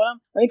מפנק בעולם,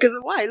 אני כזה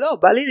וואי לא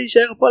בא לי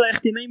להישאר פה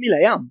ללכת עם אימי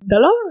לים. אתה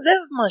לא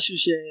עוזב משהו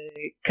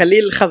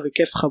שקליל לך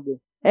וכיף לך בו.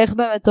 איך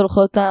באמת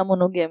הולכות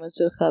המונוגמיות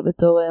שלך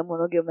בתור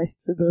מונוגמיסט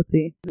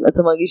סדרתי?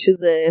 אתה מרגיש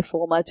שזה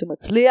פורמט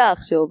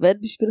שמצליח, שעובד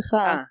בשבילך?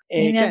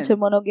 עניין כן. של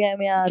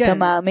מונוגמיה, כן. אתה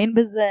מאמין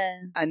בזה?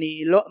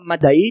 אני לא,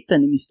 מדעית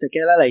אני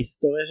מסתכל על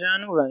ההיסטוריה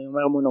שלנו ואני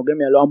אומר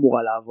מונוגמיה לא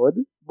אמורה לעבוד.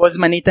 בו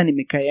זמנית אני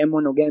מקיים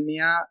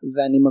מונוגמיה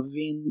ואני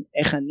מבין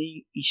איך אני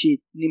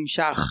אישית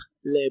נמשך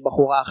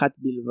לבחורה אחת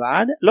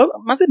בלבד. לא,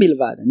 מה זה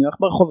בלבד? אני הולך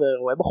ברחוב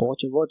ורואה בחורות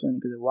שוות ואני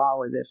כזה וואו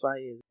איזה יפה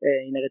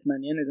היא נראית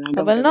מעניינת.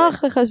 אבל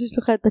נוח לך שיש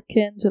לך את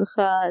הקן שלך,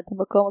 את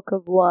המקום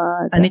הקבוע.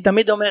 אני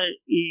תמיד אומר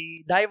היא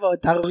די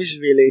ואותר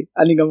בשבילי,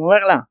 אני גם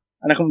אומר לה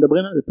אנחנו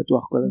מדברים על זה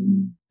פתוח כל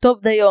הזמן. טוב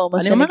דיום.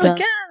 אני אומר לה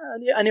כן,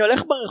 אני הולך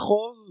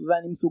ברחוב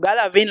ואני מסוגל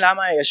להבין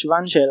למה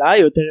הישבן שלה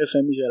יותר יפה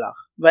משלך,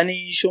 ואני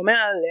שומע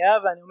עליה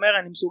ואני אומר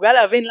אני מסוגל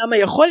להבין למה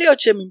יכול להיות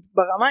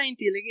שברמה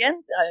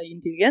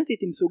האינטליגנטית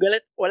היא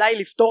מסוגלת אולי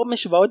לפתור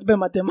משוואות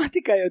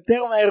במתמטיקה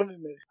יותר מהר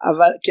ממך,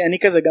 אבל כי אני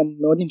כזה גם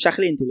מאוד נמשך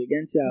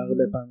לאינטליגנציה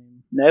הרבה פעמים,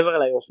 מעבר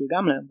ליופי,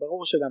 גם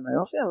ברור שגם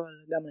ליופי אבל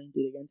גם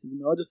לאינטליגנציה זה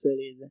מאוד עושה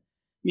לי את זה.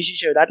 מישהי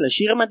שיודעת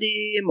לשיר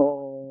מדהים או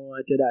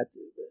את יודעת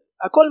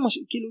הכל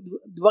כאילו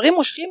דברים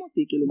מושכים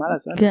אותי כאילו מה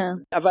לעשות.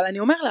 כן. אבל אני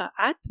אומר לה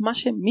את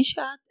מי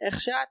שאת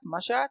איך שאת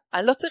מה שאת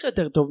אני לא צריך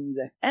יותר טוב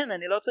מזה, אין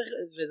אני לא צריך,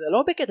 וזה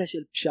לא בקטע של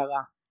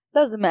פשרה.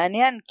 לא זה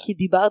מעניין כי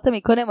דיברת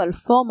מקודם על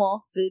פומו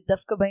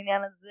ודווקא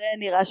בעניין הזה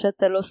נראה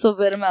שאתה לא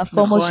סובל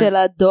מהפומו נכון. של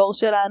הדור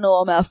שלנו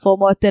או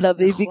מהפומו התל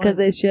אביבי נכון.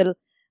 כזה של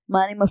מה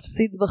אני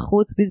מפסיד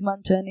בחוץ בזמן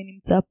שאני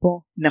נמצא פה.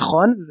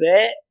 נכון,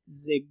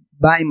 וזה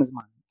בא עם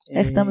הזמן.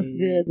 איך אתה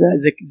מסביר את זה?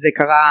 זה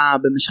קרה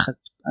במשך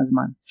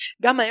הזמן.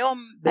 גם היום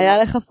היה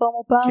לך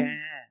פומו פעם?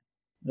 כן,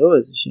 לא,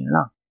 זו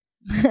שאלה.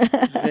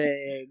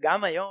 וגם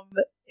היום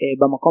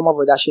במקום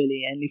עבודה שלי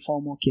אין לי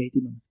פומו כי הייתי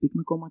במספיק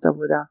מקומות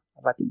עבודה,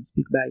 עבדתי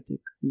מספיק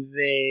בהייטק,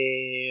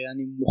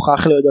 ואני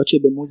מוכרח להודות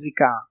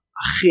שבמוזיקה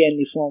הכי אין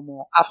לי פומו,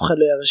 אף אחד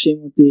לא ירשים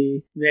אותי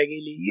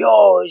ויגיד לי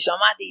יואי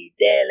שמעתי את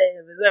אלה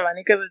וזה,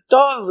 ואני כזה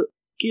טוב,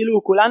 כאילו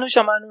כולנו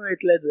שמענו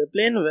את לד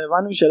זפלין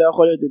והבנו שלא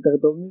יכול להיות יותר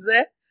טוב מזה,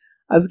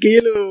 אז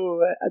כאילו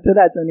את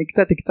יודעת אני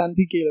קצת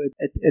הקצנתי כאילו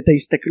את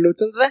ההסתכלות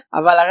על זה,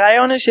 אבל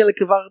הרעיון של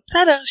כבר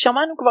בסדר,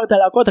 שמענו כבר את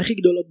הלהקות הכי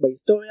גדולות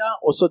בהיסטוריה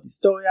עושות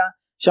היסטוריה,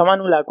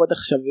 שמענו להקות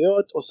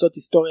עכשוויות עושות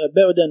היסטוריה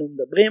בעודנו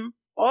מדברים,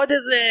 עוד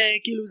איזה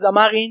כאילו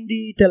זמר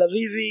אינדי תל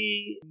אביבי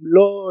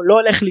לא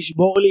הולך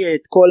לשבור לי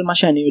את כל מה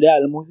שאני יודע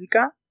על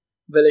מוזיקה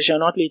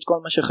ולשנות לי את כל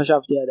מה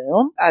שחשבתי עד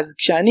היום. אז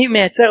כשאני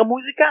מייצר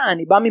מוזיקה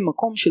אני בא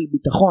ממקום של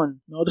ביטחון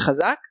מאוד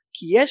חזק,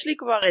 כי יש לי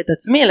כבר את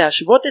עצמי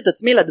להשוות את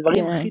עצמי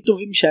לדברים הכי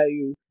טובים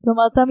שהיו.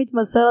 כלומר אתה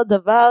מתמסר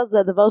לדבר, זה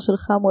הדבר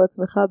שלך מול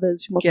עצמך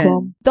באיזשהו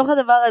מקום. תוך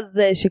הדבר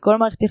הזה שכל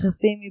מערכת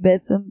יחסים היא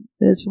בעצם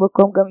באיזשהו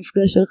מקום גם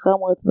מפגש שלך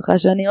מול עצמך,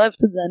 שאני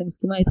אוהבת את זה, אני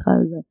מסכימה איתך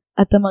על זה.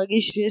 אתה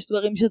מרגיש שיש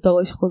דברים שאתה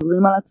רואה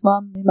שחוזרים על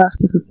עצמם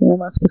ממערכת יחסים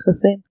למערכת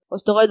יחסים, או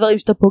שאתה רואה דברים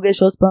שאתה פוגש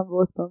עוד פעם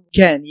ועוד פעם?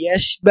 כן,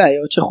 יש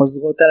בעיות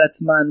שחוזרות על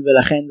עצמן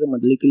ולכן זה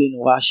מדליק לי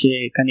נורא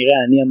שכנראה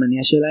אני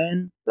המניע שלהן.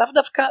 לאו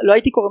דווקא, לא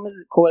הייתי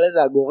קורא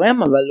לזה הגורם,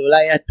 אבל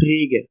אולי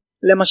הטריגר.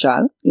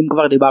 למשל, אם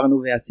כבר דיברנו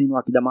ועשינו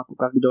הקדמה כל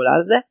כך גדולה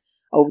על זה,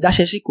 העובדה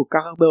שיש לי כל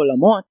כך הרבה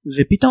עולמות,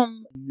 ופתאום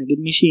נגיד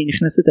מישהי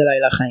נכנסת אליי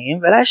לחיים,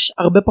 ולה יש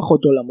הרבה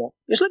פחות עולמות.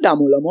 יש לה גם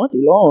עולמות,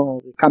 היא לא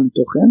ריקה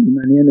מתוכן, היא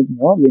מעניינת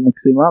מאוד, והיא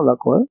מקסימה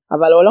והכל,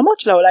 אבל העולמות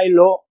שלה אולי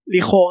לא,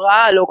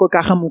 לכאורה לא כל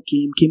כך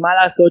עמוקים, כי מה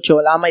לעשות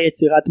שעולם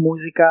היצירת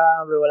מוזיקה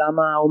ועולם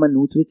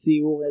האומנות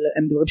וציור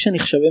הם דברים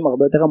שנחשבים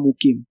הרבה יותר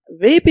עמוקים,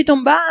 והיא פתאום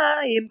באה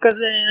עם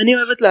כזה אני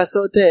אוהבת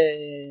לעשות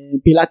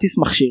פילאטיס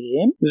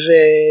מכשירים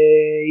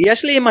ויש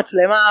לי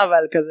מצלמה,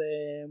 אבל כזה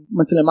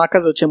מצלמה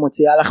כזאת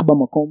שמוציאה לך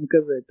במקום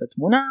כזה את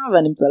התמונה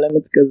ואני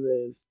מצלמת כזה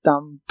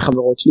סתם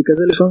חברות שלי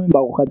כזה לפעמים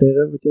בארוחת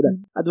ערב, אתה יודע,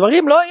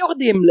 הדברים לא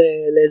יורדים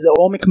לאיזה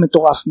עומק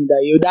מטורף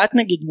מדי. היא יודעת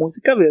נגיד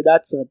מוזיקה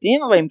ויודעת סרטים,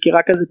 אבל היא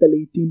מכירה כזה את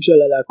הלהיטים של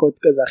הלהקות הלהקות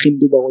כזה הכי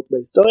מדוברות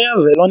בהיסטוריה,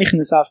 ולא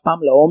נכנסה אף פעם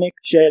לעומק,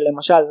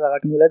 שלמשל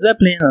זרקנו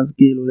לזפלין, אז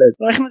כאילו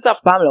לא נכנסה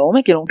אף פעם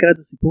לעומק, היא לא מכירה את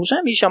הסיפור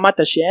שלהם, היא שמעה את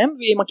השם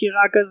והיא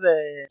מכירה כזה,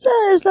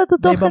 יש לה את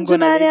התוכן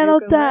שמעניין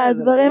אותה,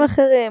 דברים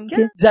אחרים.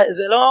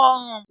 זה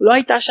לא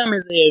הייתה שם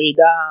איזה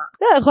ירידה.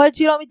 יכול להיות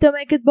שהיא לא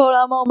מתעמקת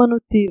בעולם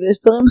האומנותי, ויש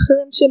דברים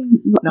אחרים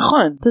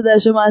נכון, אתה יודע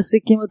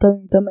שמעסיקים אותה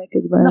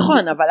מתעמקת בהם.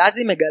 נכון, אבל אז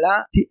היא מגלה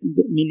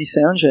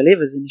מניסיון שלי,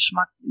 וזה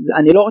נשמע,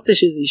 אני לא רוצה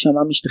שזה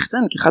יישמע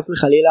משתחצן, כי חס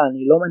וחלילה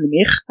אני לא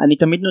מנמיך, אני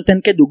תמיד נותן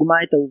כדוגמה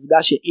את העובדה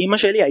שאימא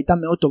שלי הייתה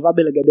מאוד טובה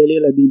בלגדל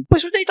ילדים,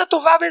 פשוט הייתה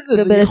טובה בזה,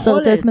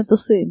 ובלסרטט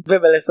מטוסים.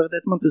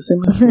 ובלסרטט מטוסים,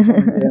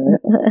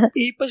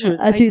 היא פשוט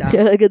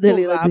הייתה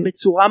טובה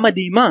בצורה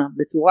מדהימה,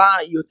 בצורה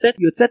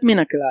יוצאת מן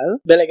הכלל,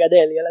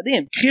 בלגדל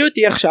ילדים. קחי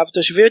אותי עכשיו,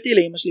 תשווי אותי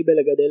לאמא שלי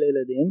בלגדל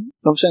ילדים,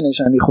 לא משנה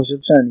שאני חושב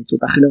שאני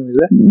תותח גם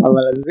מזה,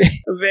 אבל עזבי,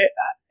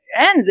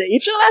 אין, זה אי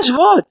אפשר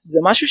להשוות, זה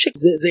משהו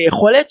זה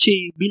יכולת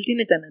שהיא בלתי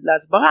ניתנת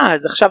להסברה.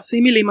 אז עכשיו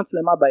שימי לי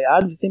מצלמה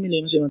ביד ושימי לי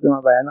משהו מצלמה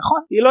ביד,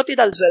 נכון? היא לא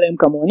תדע לצלם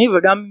כמוני,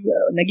 וגם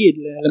נגיד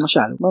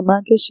למשל מה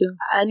הקשר?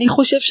 אני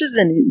חושב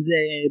שזה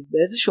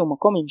באיזשהו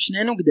מקום, אם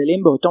שנינו גדלים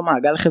באותו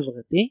מעגל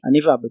חברתי, אני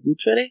והבת זוג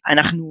שלי,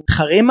 אנחנו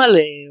מתחרים על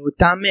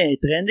אותם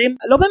טרנדים,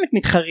 לא באמת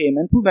מתחרים,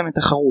 אין פה באמת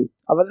תחרות,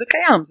 אבל זה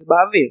קיים, זה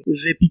באוויר,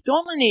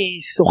 ופתאום אני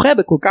שוחה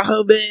בכל כך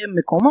הרבה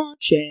מקומות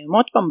שהם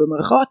עוד פעם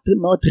במרכאות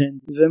מאוד טרנד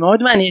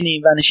ומאוד מעניינים,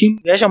 ואנשים,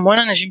 ויש המון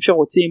אנשים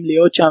שרוצים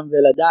להיות שם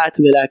ולדעת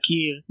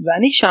ולהכיר,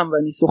 ואני שם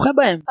ואני שוחה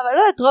בהם. אבל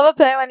לא, את רוב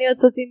הפעמים אני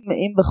יוצאת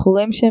עם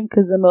בחורים שהם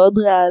כזה מאוד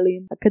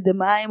ריאליים,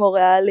 אקדמיים או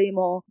ריאליים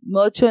או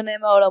מאוד שונה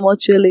מהעולמות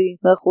שלי,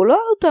 ואנחנו לא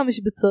אותם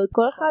משבצות,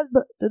 כל אחד,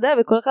 אתה יודע,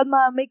 וכל אחד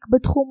מעמיק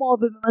בתחומו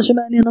ובמה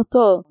שמעניין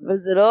אותו,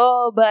 וזה לא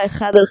בא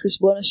אחד על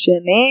חשבון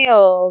השני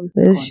או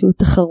איזושהי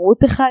תחרות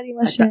אחד עם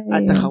השני.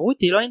 התחרות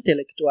היא לא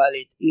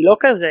אינטלקטואלית, היא לא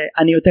כזה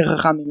אני יותר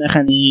חכם ממך,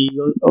 אני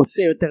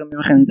עושה יותר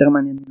ממך, אני יותר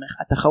מעניין ממך.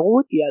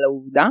 התחרות היא על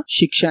העובדה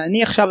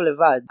שכשאני עכשיו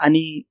לבד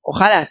אני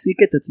אוכל להעסיק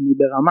את עצמי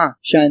ברמה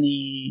שאני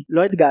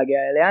לא אתגעגע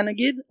אליה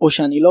נגיד, או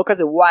שאני לא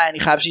כזה וואי אני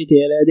חייב שהיא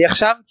תהיה לידי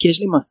עכשיו, כי יש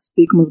לי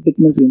מספיק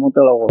מזימות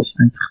על הראש,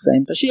 אני צריך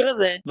לסיים את השיר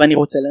הזה ואני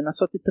רוצה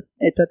לנסות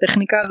את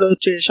הטכניקה הזאת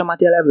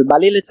ששמעתי עליה, ובא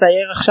לי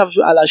לצייר עכשיו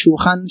על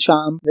השולחן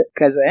שם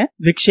וכזה,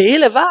 וכשהיא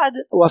לבד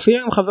או אפילו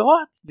עם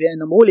חברות והן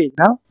אמרו לי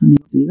אני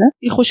מוציא זה,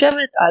 היא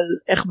חושבת על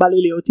איך בא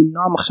לי להיות עם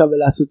נועם עכשיו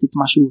ולעשות את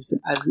מה שהוא עושה,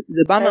 אז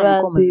זה בא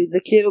מהמקום הזה. זה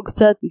כאילו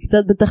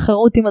קצת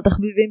בתחרות עם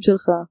התחביבים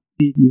שלך.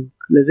 בדיוק,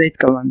 לזה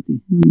התכוונתי.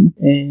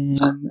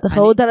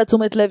 תחרות על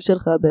התשומת לב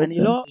שלך בעצם. אני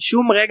לא,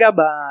 שום רגע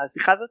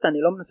בשיחה הזאת אני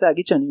לא מנסה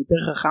להגיד שאני יותר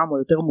חכם או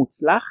יותר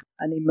מוצלח,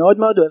 אני מאוד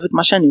מאוד אוהב את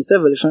מה שאני עושה,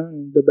 ולפעמים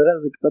אני מדבר על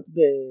זה קצת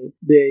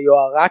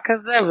ביוערה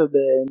כזה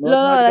ובמאוד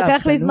לא,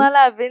 לקח לי זמן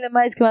להבין למה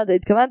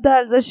התכוונת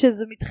על זה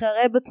שזה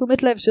מתחרה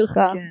בתשומת לב שלך.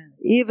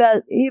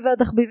 היא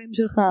והתחביבים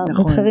שלך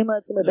מתחרים על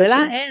התשומת לב.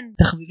 ולה אין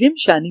תחביבים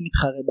שאני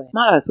מתחרה בהם,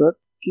 מה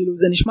לעשות? כאילו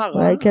זה נשמע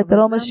רע. כי אתה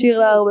לא משאיר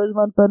לה הרבה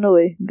זמן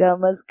פנוי, גם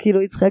אז כאילו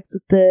היא צריכה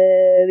קצת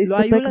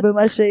להסתפק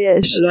במה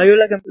שיש.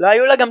 לא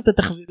היו לה גם את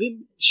התחביבים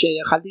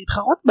שיכלתי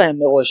להתחרות בהם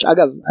מראש.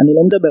 אגב, אני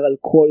לא מדבר על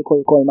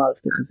כל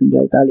מערכת יחסים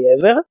שהייתה לי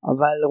עבר,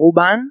 אבל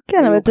רובן.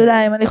 כן, אבל אתה יודע,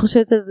 אם אני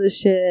חושבת על זה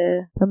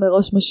שאתה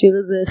מראש משאיר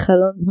איזה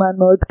חלון זמן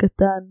מאוד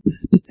קטן,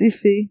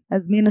 ספציפי,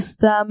 אז מן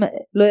הסתם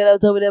לא יהיה לה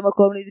יותר מדי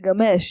מקום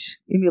להתגמש,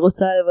 אם היא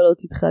רוצה לבלות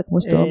איתך,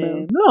 כמו שאתה אומר.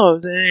 לא,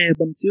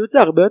 במציאות זה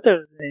הרבה יותר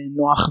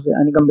נוח,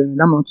 ואני גם בן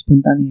אדם מאוד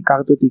ספונטני. אני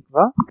הכרת אותי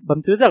כבר,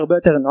 במציאות זה הרבה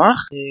יותר נוח.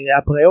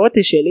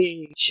 הפריוריטי שלי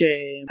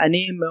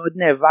שאני מאוד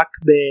נאבק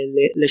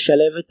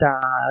לשלב את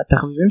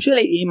התחביבים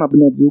שלי עם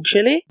הבנות זוג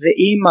שלי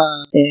ועם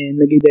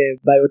נגיד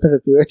בעיות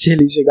הרפואיות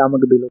שלי שגם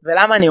מגבילות.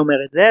 ולמה אני אומר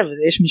את זה?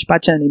 ויש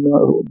משפט שאני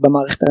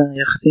במערכת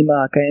היחסים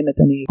הקיימת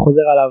אני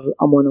חוזר עליו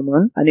המון,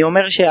 אני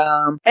אומר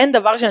שאין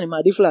דבר שאני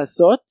מעדיף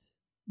לעשות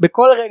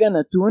בכל רגע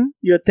נתון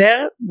יותר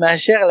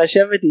מאשר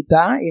לשבת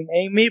איתה עם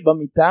אימי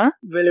במיטה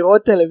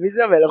ולראות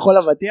טלוויזיה ולאכול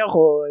אבטיח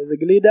או איזה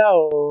גלידה,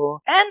 או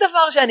אין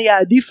דבר שאני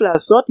אעדיף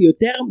לעשות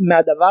יותר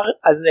מהדבר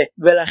הזה,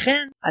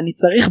 ולכן אני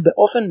צריך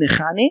באופן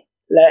מכני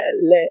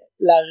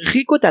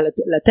להרחיק אותה,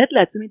 לתת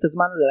לעצמי את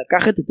הזמן הזה,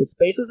 לקחת את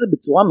הספייס הזה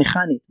בצורה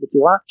מכנית,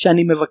 בצורה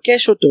שאני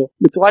מבקש אותו,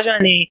 בצורה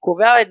שאני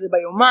קובע את זה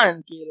ביומן,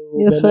 כאילו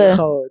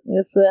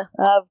יפה,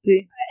 אהבתי.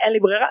 אין לי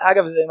ברירה.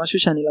 אגב, זה משהו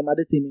שאני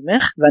למדתי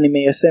ממך ואני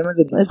מיישם את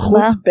זה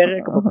בזכות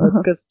פרק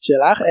בפודקאסט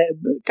שלך,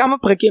 כמה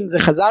פרקים זה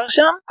חזר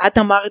שם, את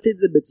אמרת את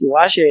זה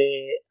בצורה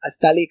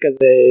שעשתה לי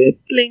כזה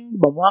קלינג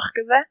במוח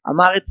כזה,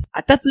 אמרת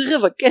אתה צריך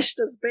לבקש את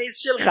הספייס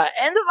שלך,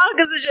 אין דבר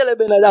כזה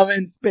שלבן אדם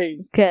אין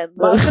ספייס. כן,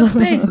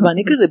 ספייס,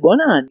 ואני כזה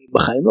בונה, אני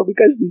בחיים לא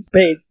ביקשתי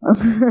ספייס,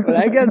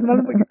 אולי הגיע הזמן,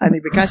 אני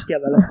ביקשתי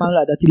אבל אף פעם לא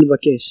ידעתי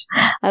לבקש.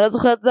 אני לא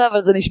זוכרת זה,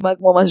 אבל זה נשמע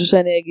כמו משהו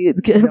שאני אגיד.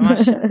 זה מה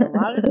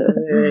שאמרת,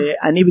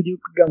 ואני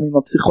בדיוק גם עם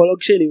הפסיכולוג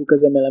שלי, הוא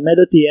כזה מלמד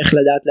אותי איך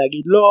לדעת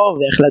להגיד לא,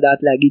 ואיך לדעת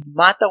להגיד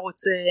מה אתה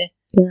רוצה,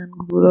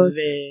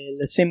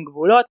 ולשים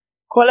גבולות.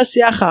 כל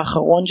השיח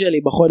האחרון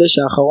שלי בחודש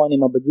האחרון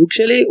עם הבת זוג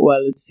שלי הוא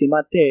על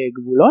שימת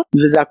גבולות,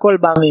 וזה הכל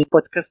בא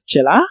מפודקאסט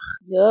שלך,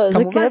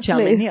 כמובן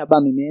שהמניע בא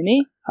ממני,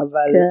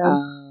 אבל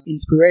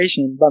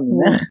האינספיריישן בא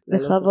ממך.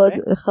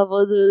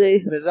 לכבוד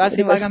לי. וזו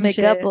הסיבה גם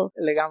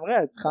לגמרי,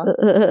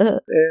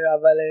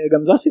 אבל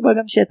גם זו הסיבה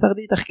גם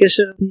שיצרתי איתך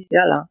קשר,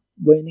 יאללה.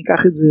 בואי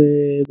ניקח את זה,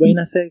 בואי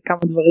נעשה כמה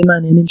דברים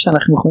מעניינים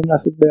שאנחנו יכולים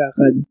לעשות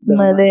ביחד.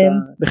 מדהים.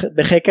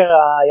 בחקר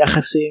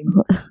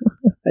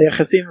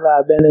היחסים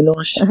והבין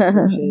אנוש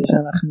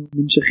שאנחנו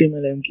נמשכים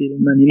אליהם, כאילו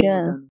מעניינים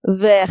אותנו.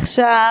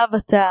 ועכשיו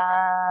אתה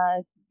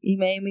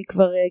עם אימי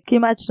כבר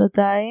כמעט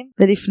שנתיים,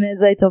 ולפני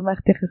זה הייתה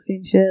במערכת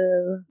יחסים של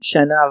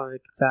שנה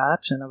וקצת,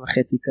 שנה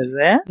וחצי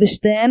כזה.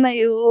 ושתיהן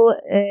היו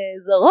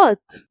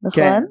זרות,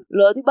 נכון?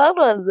 לא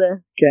דיברנו על זה.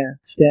 כן,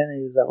 שתיהן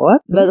היו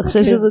זרות. ואתה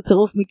חושב שזה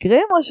צירוף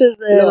מקרים או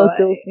שזה לא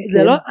צירוף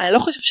מקרים? אני לא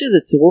חושב שזה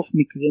צירוף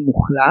מקרים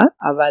מוחלט,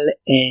 אבל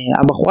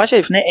הבחורה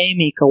שלפני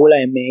אימי קראו לה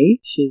אימי,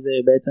 שזה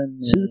בעצם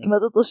שזה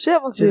כמעט אותו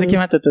שם. שזה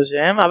כמעט אותו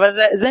שם, אבל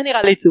זה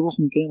נראה לי צירוף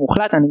מקרים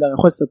מוחלט. אני גם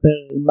יכול לספר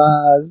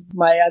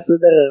מה היה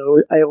סדר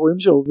האירועים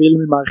שהוביל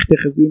ממערכת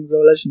יחסים זו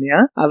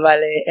לשנייה, אבל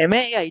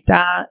אימי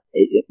הייתה,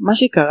 מה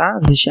שקרה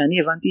זה שאני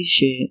הבנתי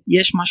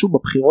שיש משהו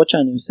בבחירות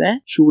שאני עושה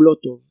שהוא לא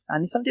טוב.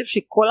 אני שמתי לב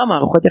שכל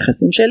המערכות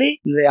יחסים שלי,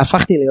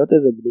 והפכתי להיות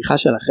איזה בדיחה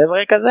של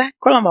החבר'ה כזה,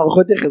 כל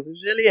המערכות יחסים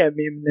שלי הם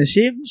עם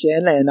נשים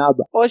שאין להן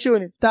אבא, או שהוא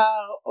נפטר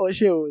או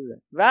שהוא זה.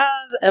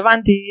 ואז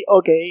הבנתי,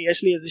 אוקיי, יש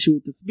לי איזשהו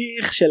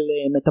תסביך של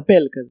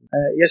מטפל כזה,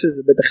 יש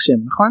איזה בטח שם,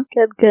 נכון?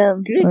 כן, כן.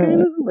 קראי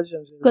לזה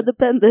בשם שלי.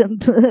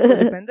 קודפנדנט.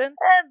 קודפנדנט?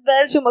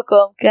 באיזשהו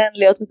מקום, כן,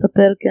 להיות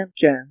מטפל, כן.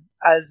 כן.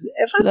 אז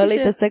הבנתי לא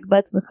להתעסק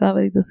בעצמך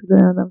ולהתעסק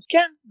בן אדם.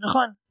 כן,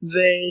 נכון.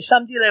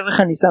 ושמתי לב איך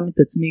אני שם את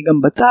עצמי גם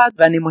בצד,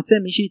 ואני מוצא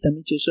מישהי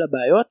תמיד שיש לה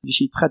בעיות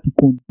ושהיא צריכה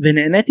תיקון,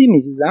 ונהניתי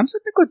מזה. זה היה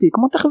מספק אותי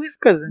כמו תחביב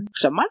כזה.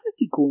 עכשיו מה זה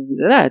תיקון?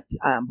 אתה יודע,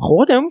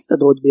 הבחורות היום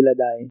מסתדרות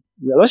בלעדיי,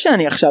 זה לא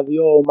שאני עכשיו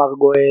מר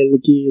גואל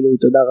כאילו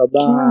תודה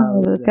רבה,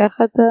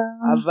 וככה אתה,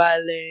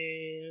 אבל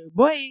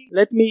בואי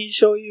let me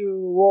show you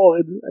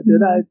word. את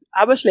יודעת,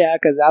 אבא שלי היה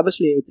כזה, אבא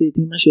שלי הוציא את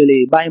אמא שלי,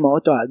 בא עם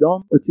האוטו האדום,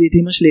 הוציא את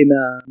אמא שלי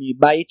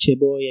מבית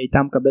שבו היא הייתה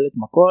מקבלת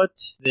מכות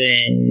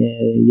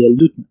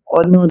וילדות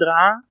מאוד מאוד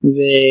רעה,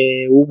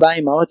 והוא בא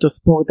עם האוטו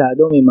ספורט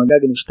האדום עם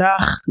הגג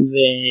נפתח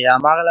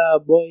ואמר לה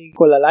בואי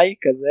כל עליי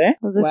כזה.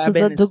 הוא היה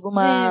בן 20,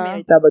 היא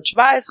הייתה בת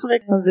 17.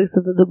 אז זה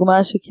קצת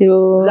הדוגמה שכאילו,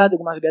 זה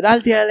הדוגמה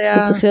שגדלתי עליה.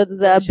 צריך להיות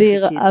איזה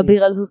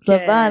אביר על סוס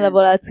לבן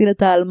לבוא להציל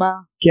את העלמה.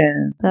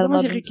 כן, זה מה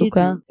שחיכיתי.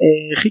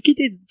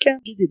 חיכיתי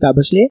את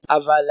אבא שלי,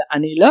 אבל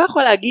אני לא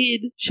יכול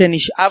להגיד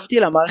שנשאבתי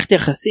למערכת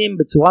יחסים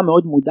בצורה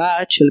מאוד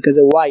מודעת של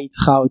כזה וואי היא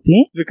צריכה אותי,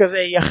 וכזה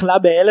היא יכלה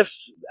באלף,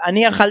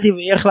 אני יכלתי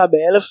והיא יכלה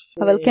באלף.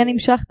 אבל כן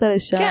נמשכת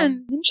לשם. כן,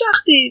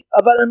 נמשכתי,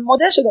 אבל אני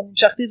מודה שגם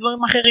נמשכתי דברים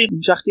אחרים,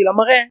 נמשכתי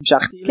למראה,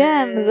 נמשכתי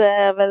כן,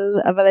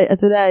 אבל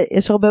אתה יודע,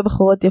 יש הרבה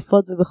בחורות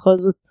יפות ובכל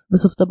זאת,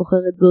 בסוף אתה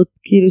בוחרת זאת,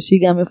 כאילו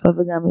שהיא גם יפה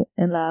וגם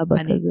אין לה אבא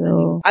כזה.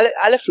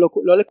 א',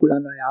 לא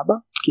לכולנו היה אבא.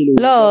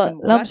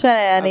 לא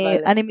משנה,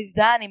 אני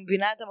מזדהה, אני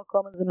מבינה את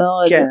המקום הזה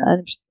מאוד.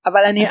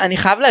 אבל אני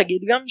חייב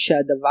להגיד גם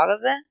שהדבר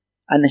הזה,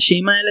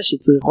 הנשים האלה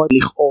שצריכות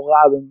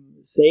לכאורה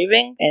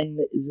בסייבינג,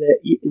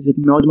 זה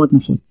מאוד מאוד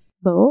נפוץ.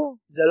 ברור.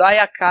 זה לא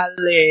היה קל,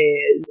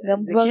 גם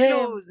גברים.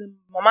 זה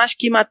ממש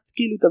כמעט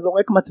כאילו אתה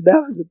זורק מטבע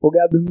וזה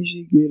פוגע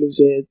במישהי כאילו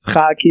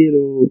שצריכה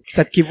כאילו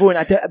קצת כיוון.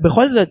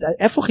 בכל זאת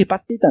איפה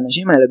חיפשתי את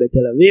האנשים האלה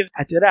בתל אביב?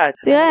 את יודעת,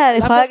 תראה, אני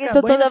יכולה להגיד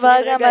אותו דבר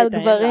גם על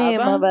גברים,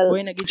 אבל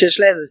בואי נגיד שיש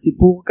לה איזה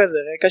סיפור כזה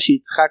רקע שהיא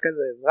צריכה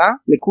כזה עזרה.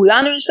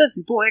 לכולנו יש לה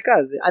סיפור רקע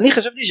הזה, אני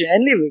חשבתי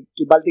שאין לי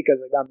וקיבלתי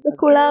כזה גם.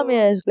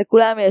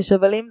 לכולם יש,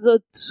 אבל עם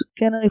זאת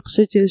כן אני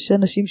חושבת שיש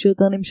אנשים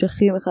שיותר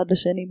נמשכים אחד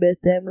לשני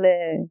בהתאם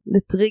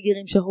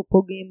לטריגרים שאנחנו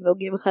פוגעים,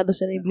 נוגעים אחד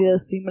לשני בלי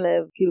לשים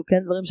לב, כאילו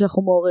כן דברים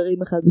שאנחנו מעוררים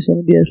אחד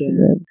בשני בלי לשים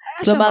לב.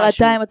 כלומר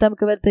אם אתה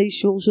מקבל את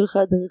האישור שלך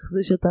דרך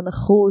זה שאתה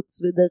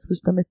נחוץ ודרך זה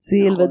שאתה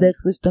מציל ודרך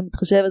זה שאתה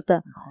מתחשב, אז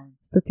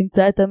אתה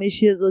תמצא את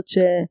המישהי הזאת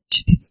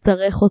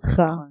שתצטרך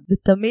אותך,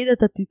 ותמיד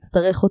אתה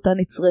תצטרך אותה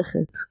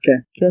נצרכת,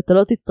 כי אתה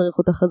לא תצטרך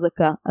אותה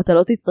חזקה, אתה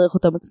לא תצטרך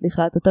אותה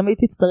מצליחה, אתה תמיד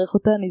תצטרך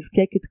אותה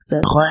נזקקת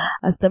קצת,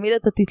 אז תמיד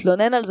אתה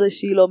תתלונן על זה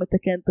שהיא לא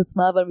מתקנת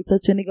עצמה, אבל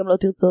מצד שני גם לא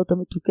תרצה אותה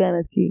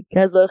מתוקנת, כי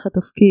אז לא יהיה לך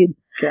תפקיד.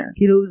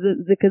 כאילו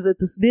זה כזה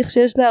תסביך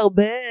שיש לה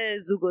הרבה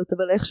זוגות,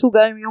 אבל איכשהו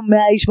גם אם יהיו 100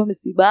 איש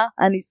במסיבה,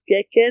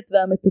 הנזקקת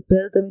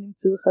והמטפלת תמיד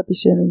נמצאו אחד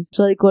השני.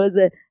 אפשר לקרוא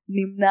לזה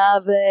נמנע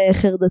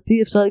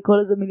וחרדתי, אפשר לקרוא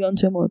לזה מיליון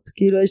שמות,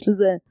 כאילו יש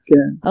לזה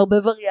הרבה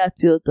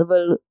וריאציות,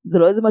 אבל זה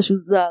לא איזה משהו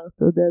זר,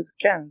 אתה יודע.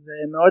 כן, זה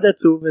מאוד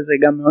עצוב וזה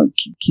גם מאוד,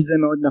 כי זה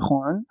מאוד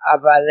נכון,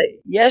 אבל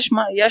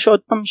יש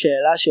עוד פעם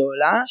שאלה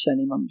שעולה,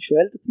 שאני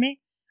שואל את עצמי,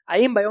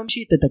 האם ביום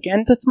שהיא תתקן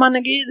את עצמה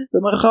נגיד,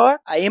 במרכאות,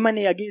 האם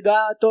אני אגיד,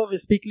 טוב,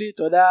 הספיק לי,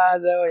 תודה,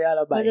 זהו,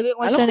 יאללה, ביי. זה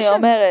בגלל שאני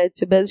אומרת,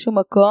 שבאיזשהו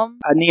מקום,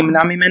 אני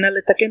אמנע ממנה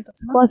לתקן את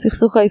עצמה. כמו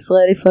הסכסוך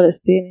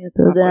הישראלי-פלסטיני,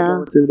 אתה יודע. אנחנו לא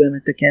רוצים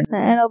באמת לתקן.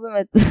 אין, לא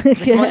באמת.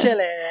 כמו של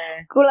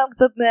כולם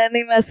קצת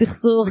נהנים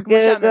מהסכסוך, כמו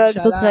שהממשלה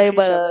הכי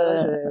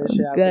שווה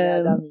שהבני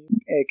אדם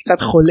קצת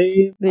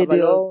חולים, אבל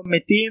לא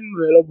מתים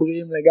ולא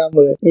בריאים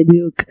לגמרי.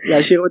 בדיוק.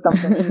 להשאיר אותם,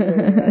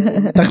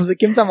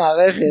 מתחזיקים את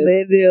המערכת.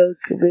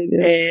 בדיוק.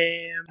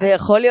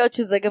 ויכול להיות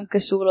שזה גם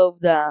קשור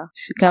לעובדה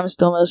שכמה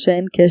שאתה אומר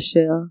שאין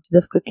קשר,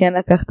 שדווקא כן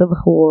לקחת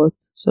בחורות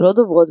שלא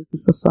דוברות את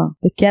השפה,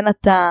 וכן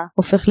אתה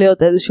הופך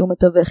להיות איזשהו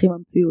מתווך עם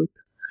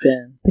המציאות.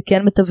 כן. אתה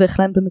כן מתווך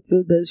להם את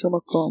המציאות באיזשהו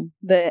מקום,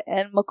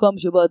 ואין מקום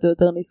שבו אתה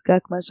יותר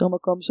נזקק מאשר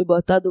מקום שבו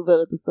אתה דובר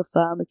את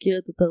השפה, מכיר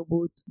את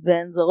התרבות,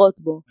 ואין זרות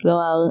בו.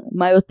 כלומר,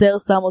 מה יותר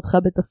שם אותך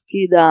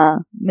בתפקיד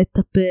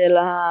המטפל,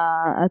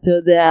 אתה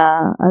יודע,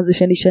 הזה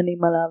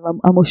שנשענים עליו,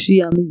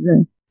 המושיע מזה.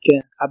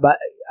 כן,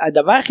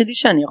 הדבר היחידי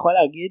שאני יכול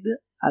להגיד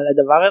על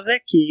הדבר הזה,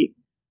 כי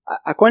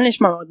הכל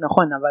נשמע מאוד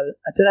נכון, אבל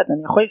את יודעת,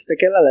 אני יכול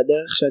להסתכל על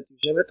הדרך שאת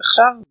יושבת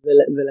עכשיו,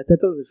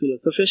 ולתת על זה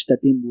פילוסופיה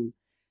שתתאים בול.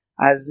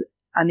 אז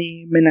אני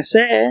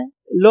מנסה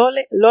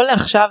לא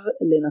לעכשיו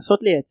לנסות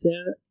לייצר,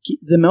 כי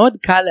זה מאוד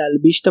קל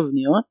להלביש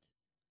תבניות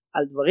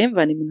על דברים,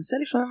 ואני מנסה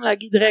לפעמים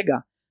להגיד רגע,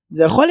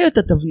 זה יכול להיות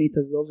התבנית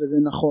הזו וזה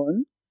נכון,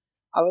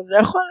 אבל זה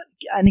יכול,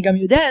 אני גם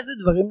יודע איזה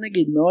דברים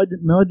נגיד מאוד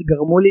מאוד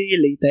גרמו לי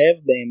להתאהב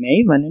ב-MA,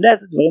 ואני יודע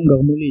איזה דברים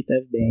גרמו לי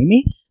להתאהב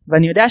ב-AMY,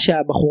 ואני יודע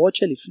שהבחורות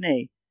שלפני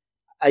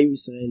היו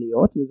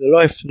ישראליות, וזה לא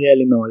הפריע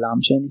לי מעולם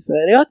שהן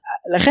ישראליות,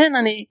 לכן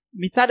אני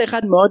מצד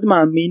אחד מאוד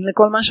מאמין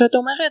לכל מה שאת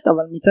אומרת,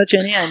 אבל מצד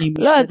שני אני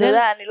משתדל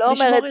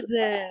לשמור את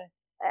זה,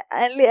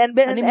 אין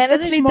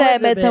אצלי את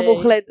האמת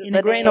המוחלטת, in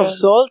a grain of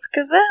salt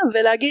כזה,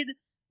 ולהגיד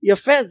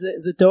יפה,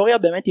 זה תיאוריה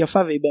באמת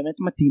יפה והיא באמת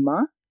מתאימה,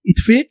 it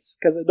fits,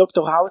 כזה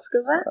דוקטור האוס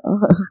כזה,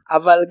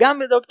 אבל גם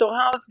בדוקטור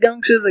האוס, גם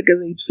כשזה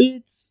כזה it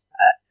fits,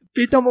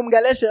 פתאום הוא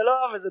מגלה שלא,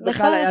 וזה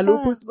בכלל היה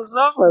לופוס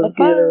בסוף, אז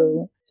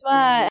כאילו,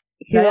 תשמע,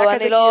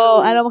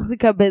 אני לא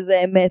מחזיקה באיזה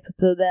אמת,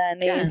 אתה יודע,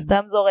 אני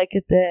סתם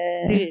זורקת,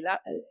 תראי,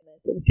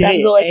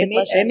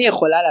 אמי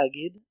יכולה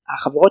להגיד,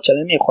 החברות של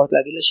אמי יכולות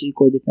להגיד לה שהיא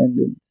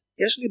קודפנדנט,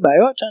 יש לי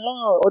בעיות שאני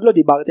עוד לא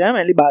דיברתי עליהן,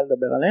 אין לי בעיה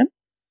לדבר עליהן,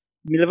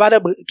 מלבד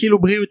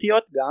כאילו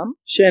בריאותיות גם,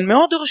 שהן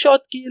מאוד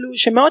דורשות כאילו,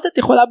 שמאוד את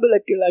יכולה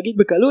להגיד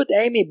בקלות,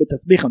 אמי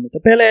בתסביך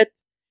המטפלת,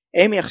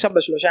 אמי עכשיו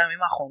בשלושה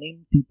ימים האחרונים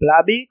טיפלה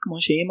בי, כמו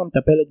שאמא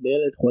מטפלת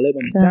בילד חולה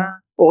במיטה,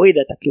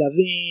 הורידה את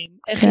הכלבים,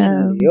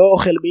 הכינה לי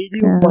אוכל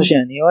בדיוק כמו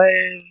שאני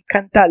אוהב,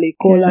 קנתה לי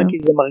קולה כי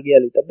זה מרגיע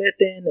לי את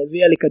הבטן,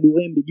 הביאה לי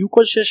כדורים בדיוק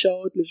כל 6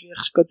 שעות לפי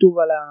איך שכתוב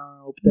על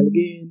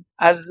האופטלגין,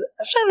 אז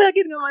אפשר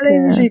להגיד גם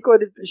עליהם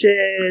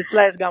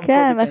שאצלה יש גם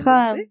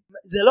קודיפנדנסי.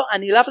 זה לא,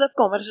 אני לאו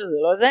דווקא אומר שזה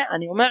לא זה,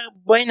 אני אומר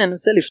בואי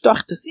ננסה לפתוח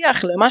את השיח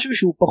למשהו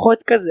שהוא פחות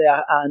כזה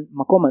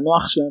המקום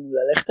הנוח שלנו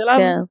ללכת אליו.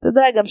 כן, אתה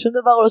יודע, גם שום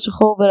דבר לא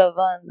שחור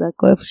ולבן, זה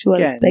הכל איפשהו על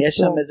ספקטרום. כן, יש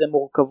שם איזה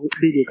מורכבות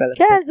בדיוק על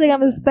הספקטרום. כן, זה גם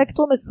איזה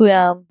ספקטרום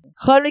מסוים.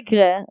 בכל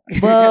מקרה,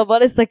 בוא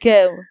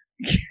נסכם.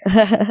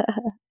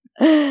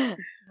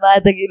 מה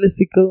תגיד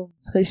לסיכום?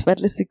 יש לך משפט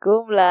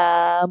לסיכום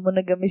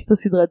למונוגמיסט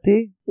הסדרתי?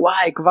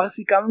 וואי, כבר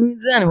סיכמנו את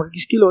זה? אני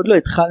מרגיש כאילו עוד לא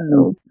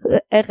התחלנו.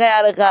 איך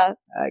היה לך?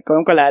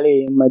 קודם כל היה לי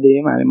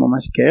מדהים, היה לי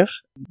ממש כיף.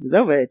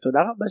 וזהו,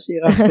 ותודה רבה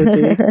שהירחת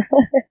אותי.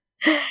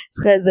 יש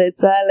לך איזה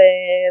עצה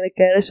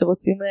לכאלה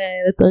שרוצים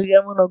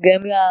לתרגל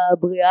מונוגמיה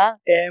בריאה?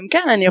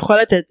 כן, אני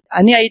יכול לתת.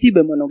 אני הייתי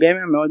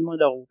במונוגמיה מאוד מאוד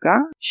ארוכה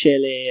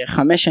של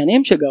 5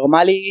 שנים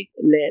שגרמה לי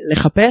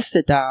לחפש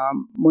את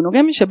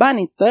המונוגמיה שבה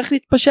אני אצטרך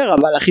להתפשר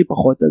אבל הכי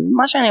פחות. אז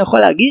מה שאני יכול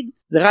להגיד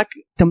זה רק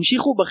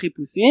תמשיכו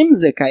בחיפושים,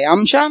 זה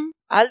קיים שם.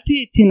 אל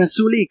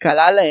תנסו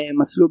להיקלע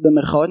למסלול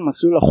במרכאות,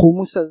 מסלול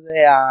החומוס הזה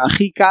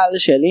הכי קל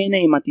של הנה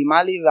היא מתאימה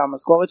לי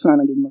והמשכורת שלה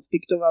נגיד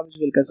מספיק טובה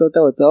בשביל כסות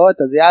ההוצאות,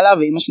 אז יאללה,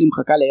 ואמא שלי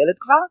מחכה לילד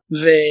כבר,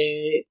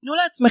 ותנו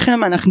לעצמכם,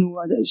 אנחנו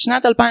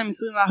שנת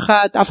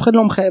 2021, אף אחד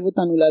לא מחייב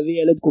אותנו להביא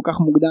ילד כל כך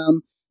מוקדם,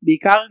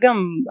 בעיקר גם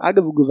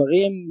אגב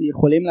גברים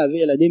יכולים להביא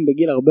ילדים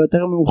בגיל הרבה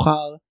יותר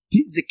מאוחר,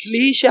 זה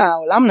כלי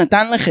שהעולם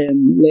נתן לכם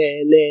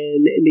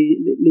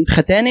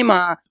להתחתן עם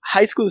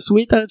ההיי סקול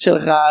סוויטארט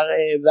שלך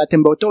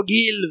ואתם באותו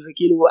גיל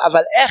וכאילו,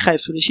 אבל איך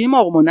ההפרשים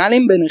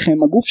ההורמונליים ביניכם,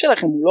 הגוף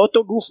שלכם הוא לא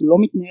אותו גוף, הוא לא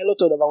מתנהל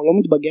אותו דבר, הוא לא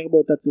מתבגר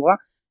באותה צורה,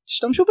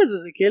 תשתמשו בזה,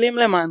 זה כלים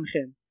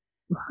למענכם.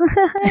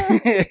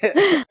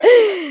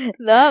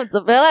 לא,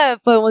 תספר להם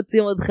איפה הם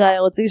רוצים אותך, הם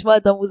רוצים לשמוע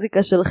את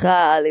המוזיקה שלך,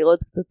 לראות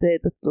קצת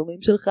את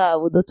התלומים שלך,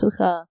 העבודות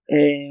שלך.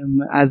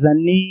 אז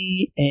אני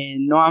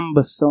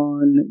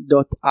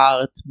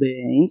noambasson.art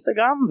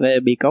באינסטגרם,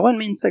 ובעיקרון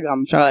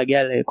מאינסטגרם אפשר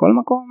להגיע לכל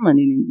מקום,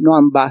 אני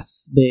נועם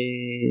בס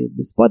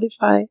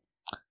בספוטיפיי.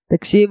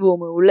 תקשיבו,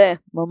 מעולה,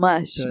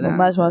 ממש,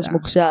 ממש ממש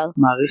מוכשר.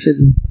 מעריך את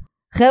זה.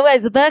 חבר'ה, אני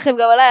אספר לכם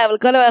גם עליי, אבל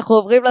קודם אנחנו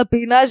עוברים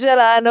לפינה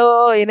שלנו,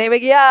 הנה היא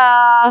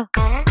מגיעה.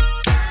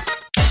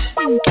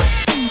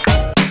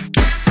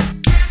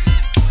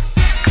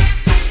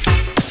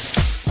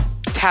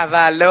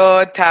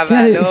 תבלות,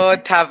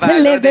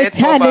 תבלדת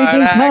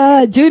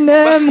מובארק.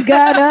 ג'ונם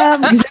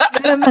גרם,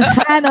 ג'ונם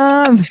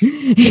חנם.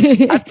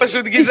 את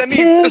פשוט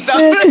גזענית.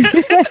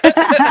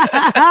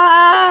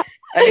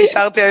 אני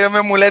שרתי היום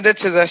יום הולדת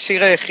שזה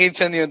השיר היחיד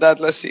שאני יודעת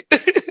לשיר.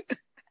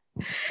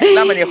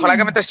 למה, אני יכולה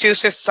גם את השיר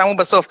ששמו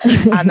בסוף.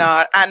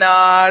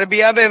 אנר,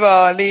 ביה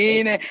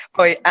בבולין,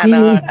 אוי,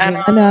 אנר,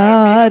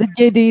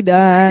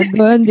 גדידן,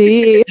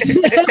 גונדי.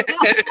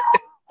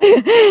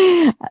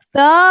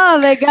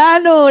 טוב,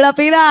 הגענו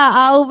לפינה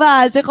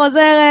האהובה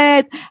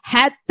שחוזרת,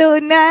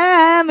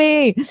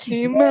 חתונמי.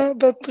 אמא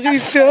בת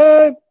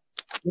ראשון.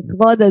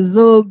 לכבוד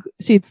הזוג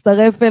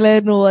שהצטרף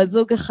אלינו,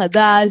 הזוג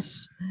החדש.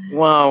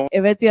 וואו.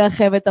 הבאתי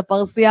לכם את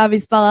הפרסייה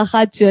מספר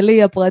 1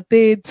 שלי,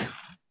 הפרטית.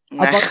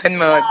 נכון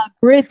מאוד.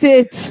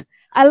 הבריטית,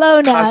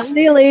 אלונה,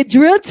 לילי,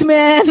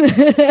 דרוטמן.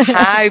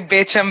 היי,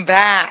 ביץ', I'm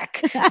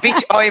back.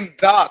 ביץ',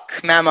 I'm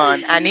back,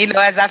 ממון. אני לא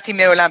עזבתי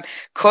מעולם.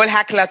 כל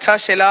הקלטה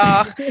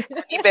שלך,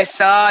 אני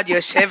בסוד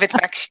יושבת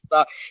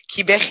מקשיבה.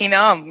 כי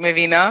בחינם,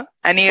 מבינה?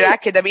 אני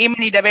רק אדבר, אם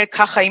אני אדבר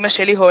ככה, אמא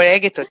שלי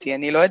הורגת אותי,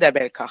 אני לא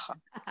אדבר ככה.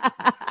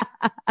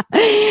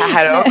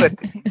 תהרוג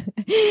אותי.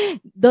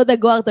 דודה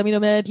גואר תמיד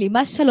אומרת לי,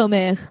 מה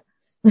שלומך?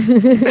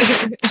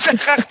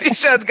 שכחתי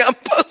שאת גם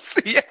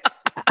פרסייה.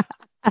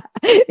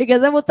 בגלל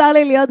זה מותר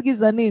לי להיות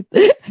גזענית.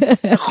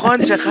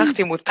 נכון,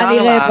 שכחתי,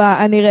 מותר לך.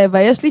 אני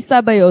רבע, יש לי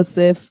סבא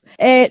יוסף.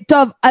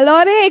 טוב,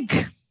 אלוניק.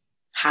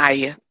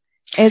 היי.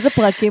 איזה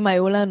פרקים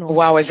היו לנו.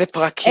 וואו, איזה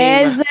פרקים.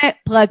 איזה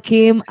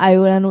פרקים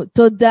היו לנו.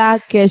 תודה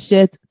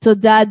קשת,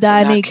 תודה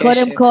דני.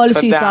 קודם כל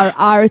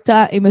שהתערערת,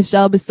 אם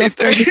אפשר בסוף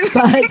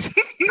המשפט.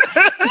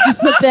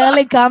 תספר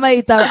לי כמה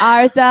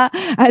התערערת,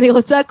 אני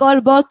רוצה כל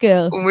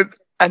בוקר.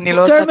 אני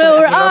לא עושה את זה.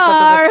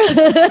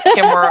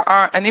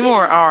 אני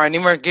מעורער, אני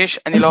מרגיש,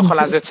 אני לא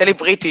יכולה, זה יוצא לי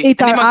בריטי.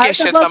 אני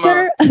מרגישת למה.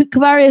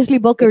 כבר יש לי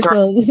בוקר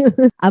טוב.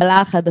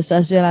 הבלה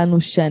החדשה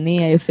שלנו,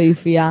 שני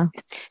היפהפייה.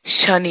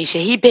 שני,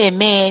 שהיא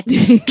באמת,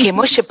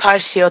 כמו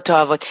שפרסיות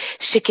אוהבות,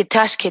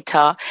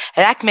 שקטה,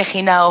 רק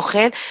מכינה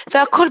אוכל,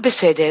 והכל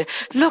בסדר.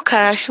 לא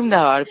קרה שום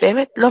דבר,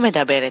 באמת לא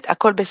מדברת,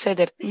 הכל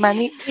בסדר.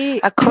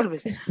 הכל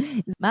בסדר.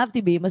 מה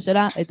אהבתי באמא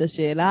שלה את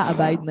השאלה,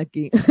 הבית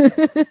נקי.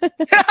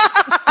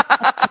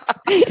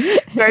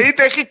 ראית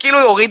איך היא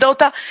כאילו הורידה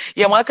אותה?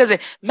 היא אמרה כזה,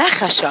 מה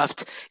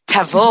חשבת?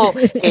 תבוא,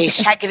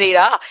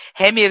 שגרירה,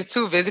 הם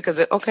ירצו, ואיזה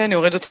כזה, אוקיי, אני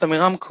הוריד אותה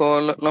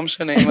מרמקול, לא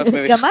משנה אם את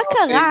מביכה. גם מה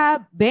קרה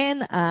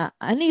בין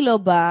אני לא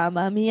באה,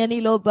 מאמי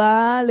אני לא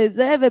באה,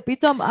 לזה,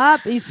 ופתאום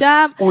היא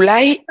שם,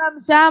 אולי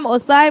שם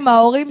עושה עם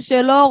ההורים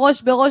שלו,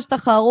 ראש בראש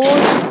תחרות.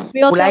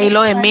 אולי היא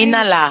לא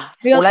האמינה לה,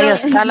 אולי היא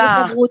עשתה לה.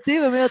 מי יותר ברוטי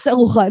ומי יותר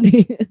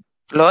רוחני.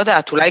 לא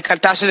יודעת, אולי היא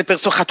קלטה שזה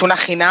פרסום חתונה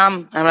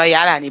חינם, אמרה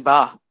יאללה, אני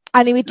באה.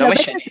 אני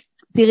מתלבטת.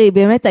 תראי,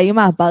 באמת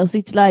האמא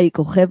הפרסית שלה היא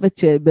כוכבת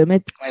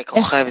שבאמת, היא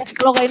כוכבת,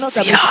 איך לא ראינו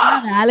אותה בשביל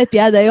ריאליטי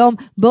עד היום,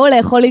 בואו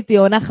לאכול איתי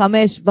עונה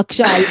 5,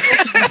 בבקשה,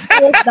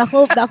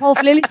 דחוף,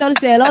 בלי לשאול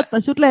שאלות,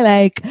 פשוט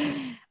ללהק.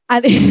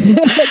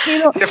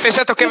 יפה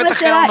שאת עוקבת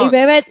אחרי עונות.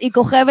 היא באמת, היא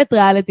כוכבת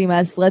ריאליטי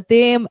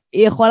מהסרטים,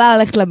 היא יכולה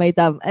ללכת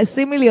למיטב,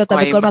 שימי לי אותה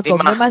בכל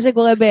מקום, ומה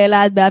שקורה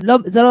באלעד,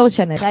 זה לא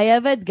משנה.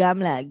 חייבת גם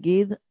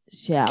להגיד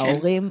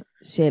שההורים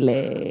של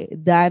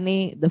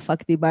דני,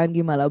 דפקתי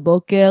בנגים על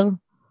הבוקר,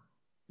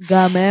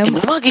 גם הם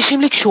לא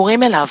מרגישים לי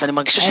קשורים אליו, אני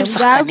מרגישה שהם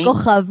שחקנים. הם גם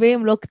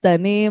כוכבים לא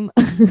קטנים.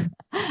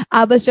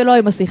 אבא שלו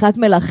עם השיחת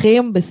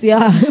מלכים בשיא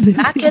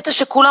מה הקטע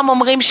שכולם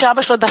אומרים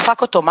שאבא שלו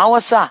דפק אותו? מה הוא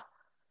עשה?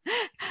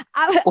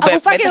 הוא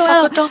באמת דפק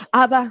אותו?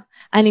 אבא,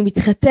 אני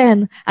מתחתן,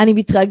 אני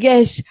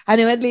מתרגש,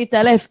 אני עומד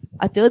להתעלף.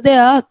 אתה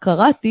יודע,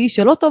 קראתי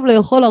שלא טוב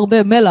לאכול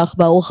הרבה מלח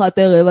בארוחת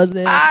ערב, אז...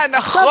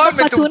 נכון,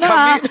 מטומטמים.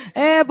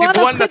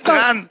 דיברו על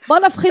נטרן. בוא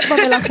נפחית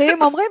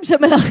במלחים, אומרים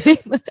שמלחים.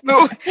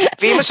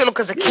 ואמא שלו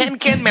כזה,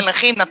 כן,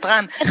 מלחים,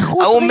 נטרן.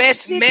 איכות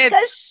רגשית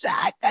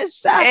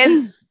קשה.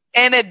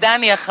 אין את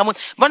דני החמוד.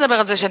 בוא נדבר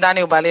על זה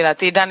שדני הוא בעלי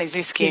לעתיד, דני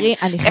זיסקין.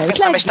 0524780.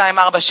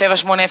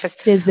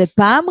 שזה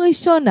פעם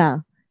ראשונה.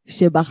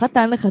 שבא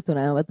חתן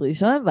לחתונה יום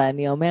ראשון,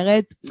 ואני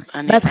אומרת,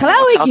 בהתחלה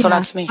הוא הגיע,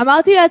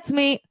 אמרתי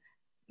לעצמי,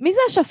 מי זה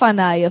השפן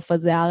העייף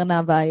הזה,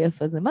 הארנב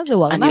העייף הזה? מה זה,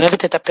 הוא ארנב? אני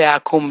אוהבת את הפה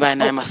העקום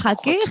והעיניים הספורות.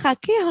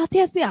 חכי,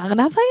 אמרתי לעצמי, ארנב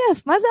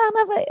עייף, מה זה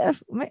ארנב עייף?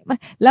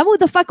 למה הוא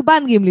דפק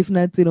בנגים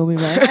לפני הצילומים?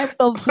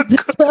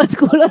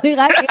 כולו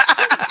נראה לי,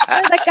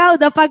 דקה הוא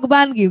דפק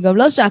בנגים, גם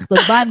לא שחטות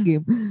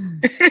בנגים.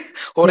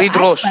 הוריד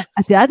ראש.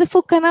 את יודעת איפה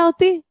הוא קנה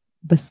אותי?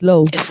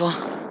 בסלואו. איפה?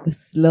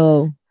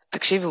 בסלואו.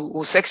 תקשיב,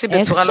 הוא סקסי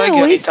בצורה לא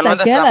הגיונית, אני לא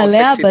יודעת למה הוא סקסי בעיניי.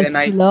 איך שהוא הסתכל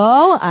עליה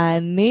בסלואו,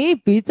 אני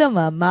פתאום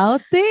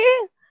אמרתי,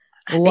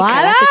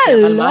 וואלה,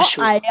 לא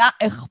היה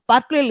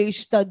אכפת לי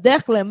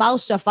להשתדך למר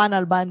שפן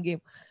על בנגים.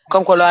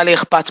 קודם כל לא היה לי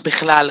אכפת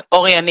בכלל,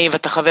 אורי יניב,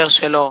 אתה חבר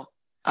שלו,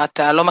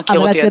 אתה לא מכיר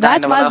אותי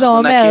עדיין, אבל את יודעת מה זה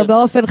אומר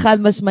באופן חד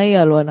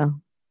משמעי, אלונה?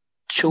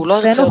 שהוא לא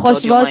ירצה אותו עוד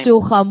חושבות יומיים.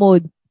 שהוא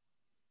חמוד.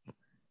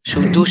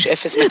 שהוא דוש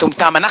אפס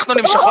מטומטם, אנחנו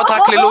נמשכות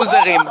רק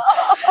ללוזרים.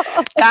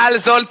 טל,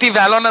 זולטי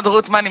ואלונה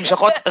דרוטמן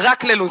נמשכות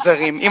רק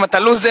ללוזרים. אם אתה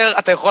לוזר,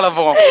 אתה יכול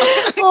לבוא.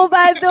 הוא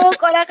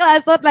בדוק, הולך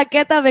לעשות לה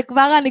קטע,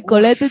 וכבר אני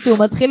קולטת שהוא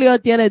מתחיל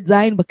להיות ילד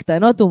זין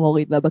בקטנות, הוא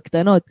מוריד לה,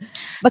 בקטנות.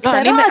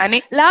 בקטנות,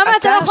 למה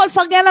אתה לא יכול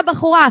לפרגן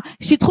לבחורה?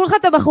 שיתחו לך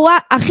את הבחורה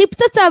הכי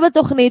פצצה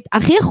בתוכנית,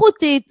 הכי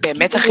איכותית.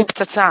 באמת הכי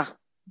פצצה.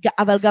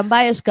 אבל גם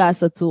בה יש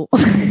כעס עצור.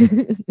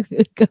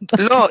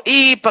 לא,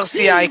 היא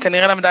פרסייה, היא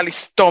כנראה למדה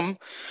לסתום.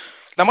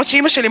 למרות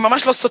שאימא שלי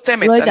ממש לא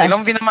סותמת, אני לא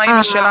מבינה מה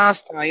אימא שלה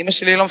עשתה, אימא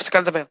שלי לא מפסיקה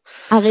לדבר.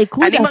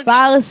 הריקוד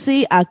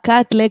הפרסי,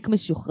 הקאט לק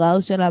משוחרר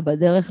שלה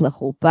בדרך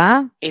לחופה.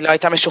 היא לא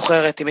הייתה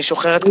משוחררת, היא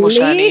משוחררת כמו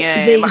שאני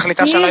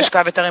מחליטה שאני לא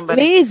אשכב יותר עם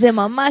בנים. לי זה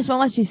ממש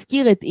ממש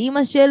הזכיר את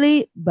אימא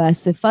שלי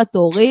באספת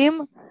הורים,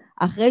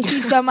 אחרי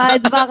שהיא שמעה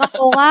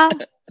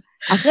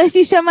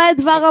את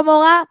דבר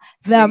המורה,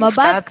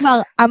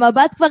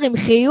 והמבט כבר עם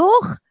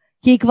חיוך,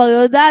 כי היא כבר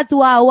יודעת,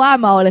 וואו,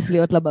 מה הולך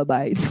להיות לה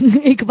בבית.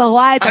 היא כבר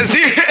רואה את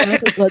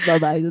הולך לקרות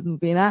בבית, את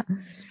מבינה?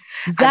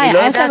 זה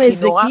היה שם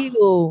איזה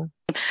כאילו...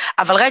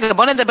 אבל רגע,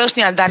 בוא נדבר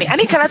שנייה על דני.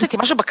 אני קלטתי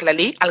משהו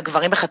בכללי על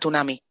גברים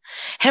בחתונמי.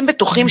 הם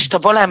בטוחים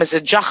שתבוא להם איזה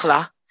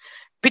ג'חלה,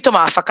 פתאום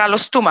ההפקה לא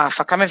סתומה,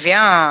 ההפקה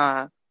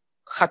מביאה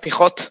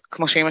חתיכות,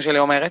 כמו שאמא שלי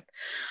אומרת,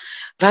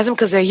 ואז הם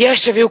כזה,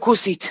 יש, הביאו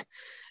כוסית.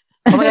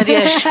 אומרת,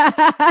 יש.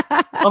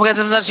 אומרת,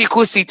 זה מזל שהיא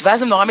כוסית,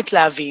 ואז הם נורא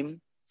מתלהבים,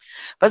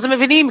 ואז הם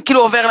מבינים,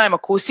 כאילו עובר להם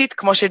הכוסית,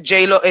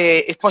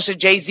 כמו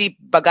שג'יי-זי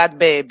בגד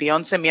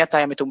בביונסה, מי אתה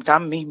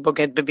המטומטם, מי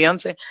בוגד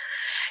בביונסה,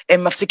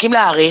 הם מפסיקים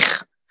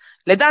להעריך,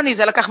 לדני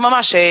זה לקח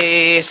ממש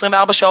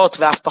 24 שעות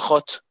ואף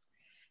פחות.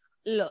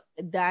 לא,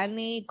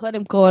 דני,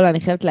 קודם כל,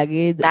 אני חייבת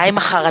להגיד... די עם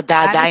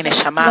החרדה, די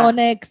נשמה.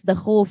 קלונקס,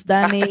 דחוף,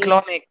 דני... קח את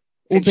הקלונקס,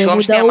 הוא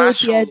במודעות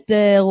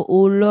יתר,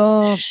 הוא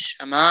לא...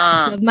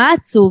 שמה. מה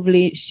עצוב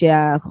לי?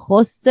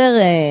 שהחוסר,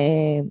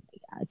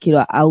 כאילו,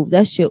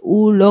 העובדה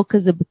שהוא לא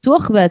כזה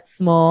בטוח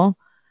בעצמו,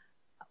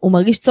 הוא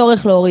מרגיש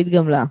צורך להוריד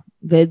גם לה,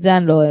 ואת זה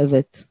אני לא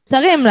אוהבת.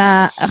 תרים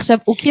לה, עכשיו,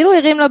 הוא כאילו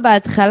הרים לה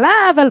בהתחלה,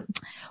 אבל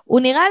הוא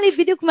נראה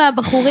לי בדיוק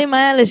מהבחורים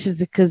האלה,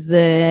 שזה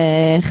כזה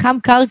חם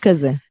קר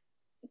כזה.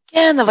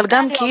 כן, אבל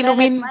גם כאילו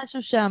מין...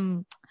 משהו שם...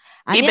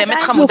 היא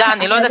באמת חמודה,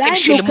 אני לא יודעת אם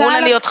שילמו לה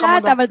להיות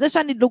חמודה. אבל זה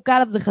שאני דלוקה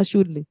עליו זה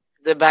חשוד לי.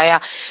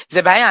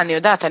 זה בעיה, אני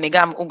יודעת,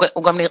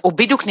 הוא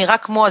בדיוק נראה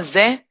כמו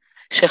הזה,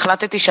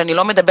 שהחלטתי שאני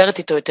לא מדברת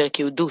איתו יותר,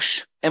 כי הוא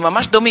דוש. הם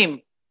ממש דומים.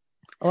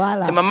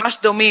 וואלה. הם ממש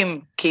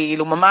דומים,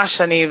 כאילו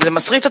ממש, זה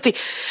מסריט אותי.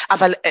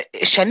 אבל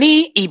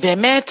שני, היא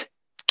באמת,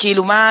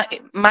 כאילו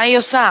מה היא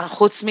עושה,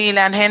 חוץ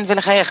מלהנהן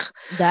ולחייך?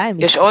 די,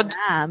 יש עוד?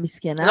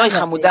 מסכנה. לא, היא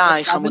חמודה,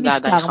 היא חמודה,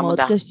 די, במשטר מאוד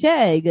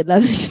קשה, היא גדלה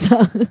במשטר.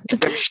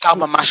 במשטר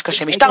ממש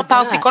קשה, משטר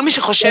פרסי, כל מי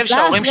שחושב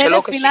שההורים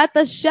שלו קשה. גדלה אחרי נפילת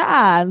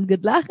השען,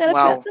 גדלה אחרי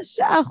נפילת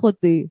השעה,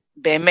 אחותי.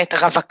 באמת,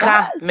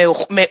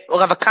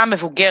 רווקה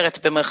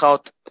מבוגרת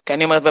במרכאות, כי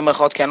אני אומרת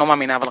במרכאות, כי אני לא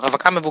מאמינה, אבל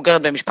רווקה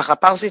מבוגרת במשפחה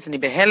פרסית, אני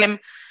בהלם,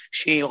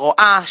 שהיא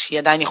רואה, שהיא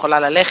עדיין יכולה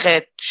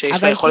ללכת,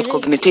 שיש לה יכולת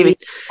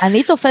קוגניטיבית.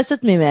 אני תופסת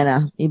ממנה,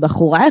 היא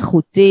בחורה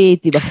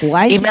איכותית, היא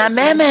בחורה... היא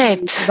מהממת.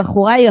 היא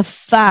בחורה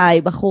יפה,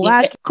 היא בחורה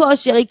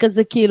כושר, היא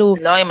כזה כאילו...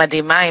 לא, היא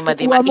מדהימה, היא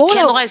מדהימה. הוא אמור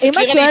לו, אם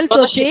את שואלת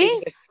אותי,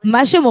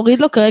 מה שמוריד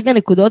לו כרגע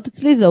נקודות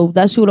אצלי, זה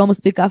העובדה שהוא לא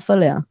מספיק אף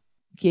עליה.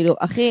 כאילו,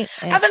 אחי...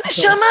 אבל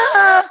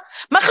נשמה,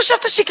 מה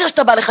חשבת שיקרה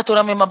שאתה בא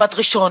לחתונה ממבט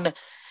ראשון?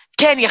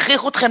 כן,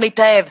 יכריחו אתכם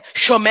להתאהב.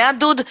 שומע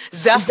דוד?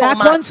 זה הפורמט.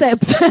 זה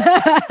הקונספט.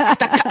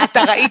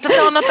 אתה ראית את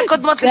העונות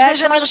הקודמות לפני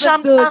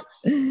שנרשמת?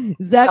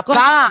 זה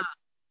הקונספט.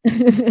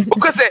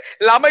 הוא כזה,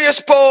 למה יש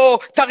פה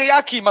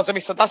טריאקי? מה זה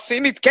מסעדה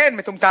סינית? כן,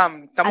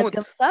 מטומטם, תמות.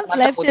 אז גם שמת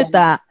לב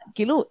שאתה,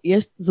 כאילו,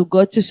 יש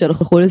זוגות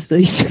ששלחו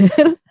לסיישל.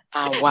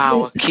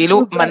 וואו,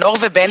 כאילו מנור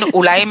ובן,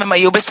 אולי אם הם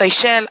היו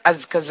בסיישל,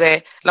 אז כזה,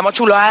 למרות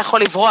שהוא לא היה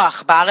יכול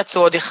לברוח, בארץ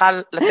הוא עוד יכל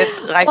לתת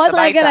רייס הביתה. עוד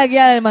רגע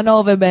להגיע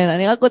למנור ובן,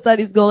 אני רק רוצה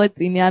לסגור את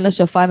עניין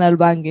השפן על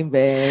בנגים.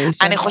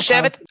 אני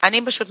חושבת,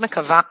 אני פשוט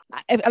מקווה.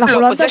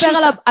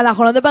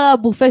 אנחנו לא נדבר על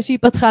הבופה שהיא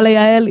פתחה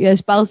ליעל,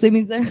 יש פרסים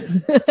מזה.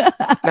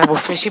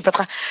 הבופה שהיא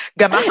פתחה,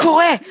 גם מה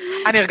קורה?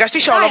 אני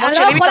הרגשתי שהעולמות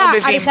שלי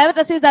מתערבבים. אני חייבת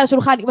לשים את זה על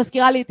השולחן, היא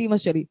מזכירה לי את אמא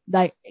שלי,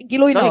 די,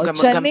 גילוי נאות,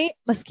 שאני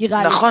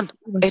מזכירה לי את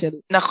אמא שלי.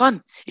 נכון,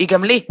 היא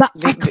גם לי.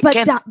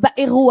 בהקפדה,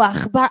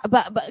 באירוח,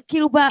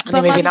 כאילו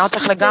אני מבינה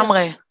אותך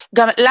לגמרי.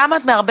 גם למה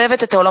את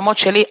מערבבת את העולמות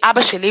שלי?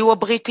 אבא שלי הוא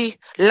הבריטי,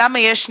 למה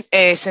יש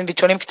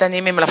סנדוויצ'ונים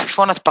קטנים עם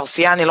מלפפון, את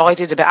פרסייה, אני לא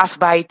ראיתי את זה באף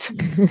בית.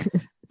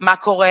 מה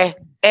קורה?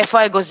 איפה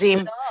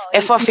האגוזים?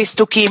 איפה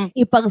הפיסטוקים?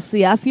 היא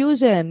פרסייה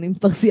פיוז'ן, עם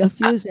פרסייה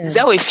פיוז'ן.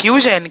 זהו, היא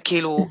פיוז'ן,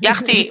 כאילו,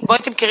 יחתי, בואי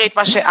תמכרי את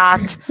מה שאת,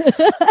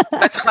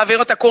 לא צריך להעביר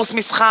אותה קורס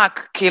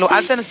משחק, כאילו,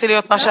 אל תנסי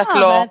להיות מה שאת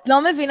לא. אבל את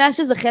לא מבינה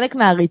שזה חלק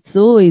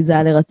מהריצוי, זה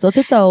לרצות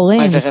את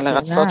ההורים. זה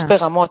לרצות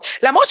ברמות.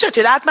 למרות שאת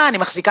יודעת מה, אני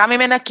מחזיקה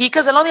ממנה, כי היא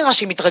כזה לא נראה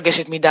שהיא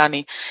מתרגשת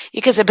מדני.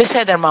 היא כזה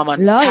בסדר,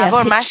 ממן. לא, היא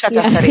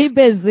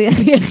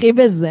הכי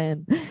בזן.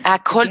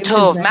 הכל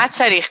טוב, מה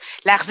צריך?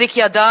 להחזיק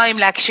ידיים,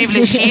 להקשיב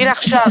לשיר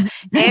עכשיו?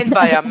 אין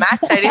בעיה, מה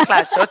צריך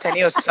לעשות?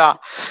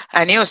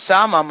 אני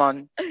עושה,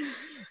 ממן.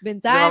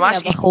 בינתיים היא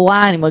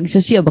הבחורה, אני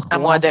מרגישה שהיא הבחורה.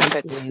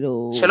 המועדפת.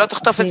 שלא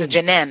תחטוף את זה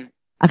ג'נן.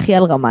 הכי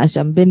על רמה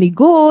שם.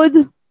 בניגוד,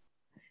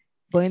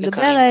 בואי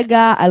נדבר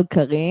רגע על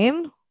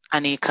קרין.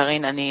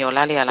 קרין, אני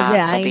עולה לי על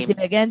העצבים. זה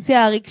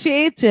האינטליגנציה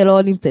הרגשית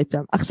שלא נמצאת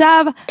שם.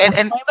 עכשיו,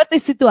 אנחנו רואים את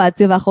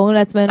הסיטואציה, ואנחנו אומרים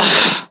לעצמנו,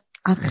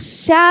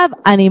 עכשיו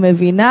אני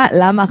מבינה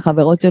למה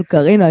החברות של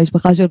קרין, או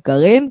המשפחה של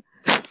קרין,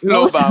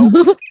 לא באו.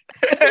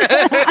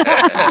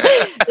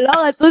 לא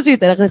רצו שהיא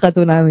תלך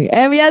לחתונמי.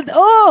 הם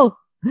ידעו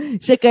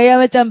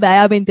שקיימת שם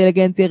בעיה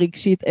באינטליגנציה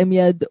רגשית. הם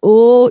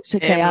ידעו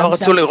שקיים שם... הם לא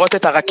רצו לראות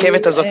את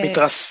הרכבת הזאת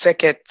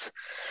מתרסקת.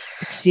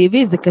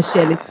 תקשיבי, זה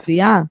קשה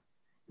לצפייה.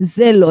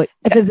 זה לא...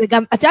 וזה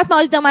גם... את יודעת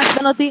מה יותר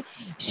מעצבן אותי?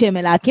 שהם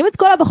מלהקים את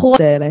כל הבחורות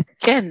האלה.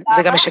 כן,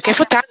 זה גם משקף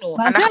אותנו.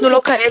 אנחנו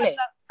לא כאלה.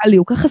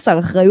 הליהוק החסר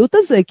אחריות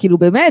הזה, כאילו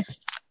באמת.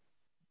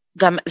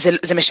 גם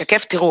זה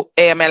משקף, תראו,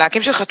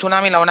 המלהקים של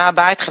חתונמי לעונה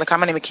הבאה, את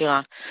חלקם אני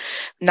מכירה.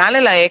 נע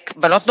ללהק,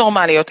 בנות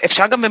נורמליות,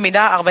 אפשר גם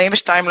במידה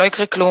 42, לא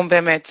יקרה כלום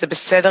באמת, זה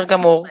בסדר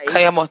גמור,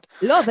 קיימות.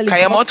 לא, אבל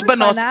קיימות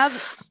בנות.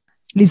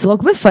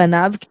 לזרוק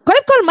בפניו, קודם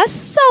כל, מה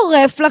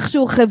שורף לך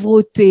שהוא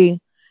חברותי?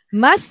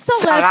 מה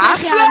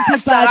שורף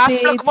לך,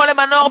 שרף לו כמו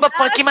למנור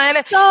בפרקים האלה,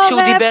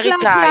 שהוא דיבר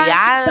איתה,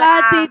 יאללה.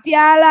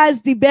 יאללה,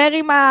 אז דיבר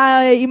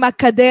עם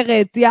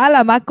הכדרת,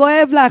 יאללה, מה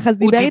כואב לך? אז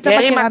דיבר איתה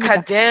בקרמיקה. הוא דיבר עם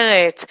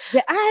הכדרת.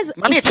 ואז,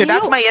 ממי, את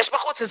יודעת מה יש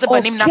בחוץ? איזה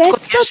בנים נתקות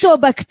יש? עוקצת אותו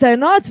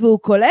בקטנות, והוא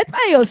קולט מה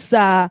היא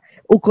עושה.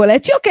 הוא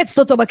קולט שהיא עוקצת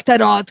אותו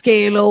בקטנות,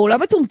 כאילו, הוא לא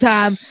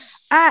מטומטם.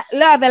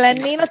 לא, אבל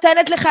אני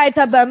נותנת לך את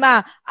הבמה.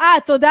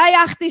 תודה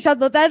יחתי שאת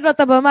נותנת לו את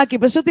הבמה, כי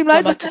פשוט אם לא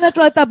היית נותנת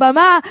לו את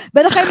הבמה,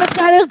 בין החיים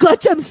מתחילה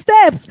לרקוד שם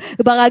סטפס.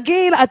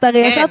 ברגיל, אתה הרי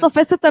ישר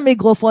תופס את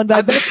המיקרופון,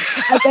 ואת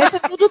בעצם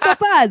דודו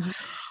טופז.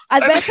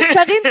 את בעצם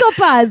קרין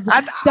טופז.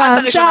 את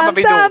הראשונה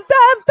בבידור.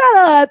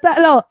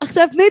 לא,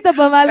 עכשיו תני את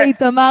הבמה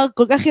לאיתמר,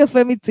 כל כך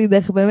יפה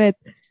מצידך, באמת.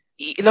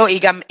 לא,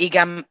 היא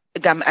גם,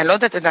 אני לא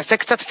יודעת, נעשה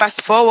קצת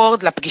fast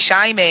forward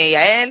לפגישה עם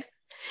יעל,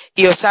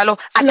 היא עושה לו,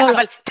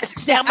 אבל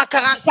תספר מה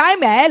קרה. פגישה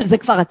עם יעל, זה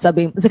כבר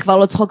עצבים, זה כבר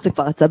לא צחוק, זה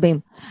כבר עצבים.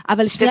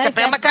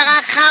 תספר מה קרה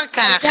אחר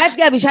כך.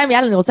 הפגישה עם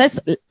יעל, אני רוצה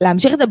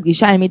להמשיך את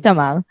הפגישה עם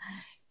איתמר,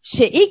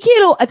 שהיא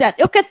כאילו,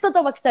 היא עוקצת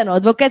אותו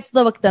בקטנות,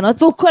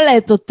 והוא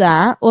קולט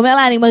אותה, הוא אומר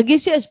לה, אני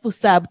מרגיש שיש פה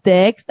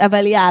סאבטקסט,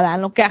 אבל יאללה,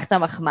 אני לוקח את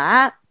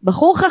המחמאה,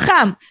 בחור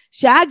חכם,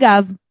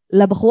 שאגב,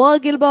 לבחור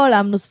הרגיל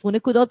בעולם נוספו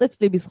נקודות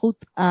אצלי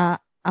בזכות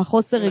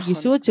החוסר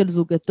רגישות של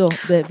זוגתו,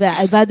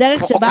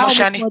 והדרך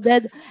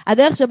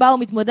שבה הוא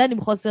מתמודד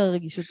עם חוסר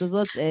הרגישות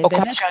הזאת. או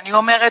כמו שאני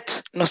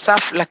אומרת,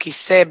 נוסף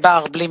לכיסא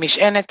בר בלי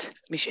משענת.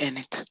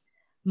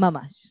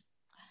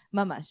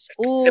 ממש.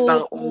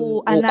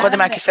 הוא קודם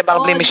מהכיסא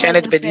בר בלי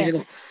משענת בדיזל.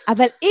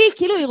 אבל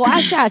היא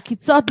רואה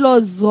שהקיצות לא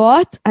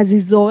עוזרות, אז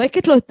היא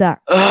זורקת לו את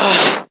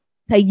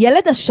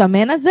הילד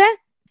השמן הזה,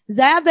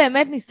 זה היה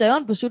באמת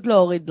ניסיון פשוט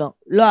להוריד לו.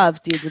 לא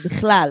אהבתי את זה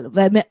בכלל,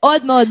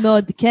 ומאוד מאוד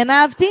מאוד כן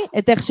אהבתי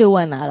את איך שהוא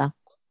ענה לה.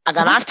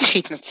 גם אהבתי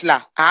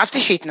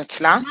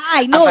שהתנצלה.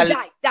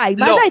 די,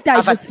 מה זה הייתה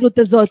ההתנצלות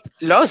הזאת?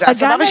 לא, זה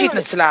הסבבה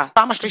שהתנצלה.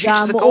 פעם השלישית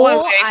שזה קורה. גם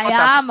הוא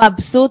היה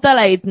מבסוט על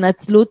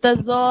ההתנצלות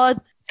הזאת.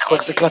 איך הוא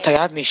החזיק לו את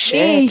היד נשק?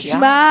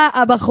 שמע,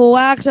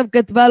 הבחורה עכשיו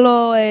כתבה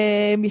לו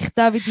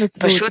מכתב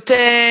התנצלות. פשוט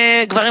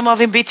גברים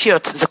אוהבים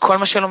ביצ'יות, זה כל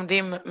מה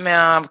שלומדים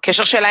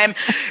מהקשר שלהם.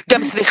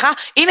 גם סליחה,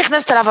 היא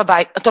נכנסת אליו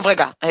הבית. טוב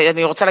רגע,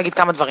 אני רוצה להגיד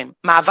כמה דברים.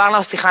 מעבר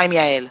לשיחה עם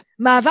יעל.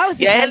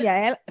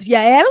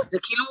 יעל? זה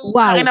כאילו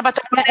קרינה בת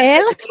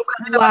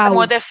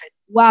המועדפת.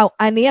 וואו,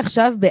 אני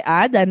עכשיו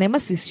בעד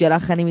הנמסיס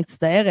שלך, אני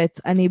מצטערת.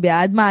 אני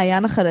בעד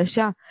מעיין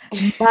החדשה.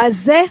 מה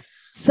זה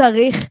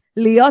צריך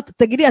להיות?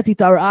 תגידי, את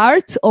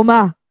התערערת או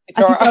מה?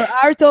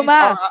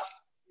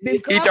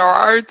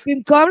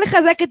 במקום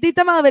לחזק את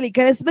איתמר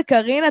ולהיכנס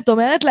בקרין, את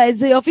אומרת לה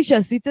איזה יופי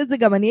שעשית את זה,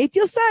 גם אני הייתי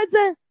עושה את זה.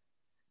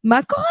 מה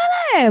קורה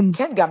להם?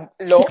 כן, גם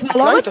לא, את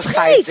לא היית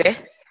עושה את זה.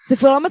 זה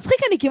כבר לא מצחיק,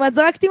 אני כמעט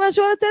זרקתי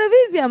משהו על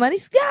הטלוויזיה, מה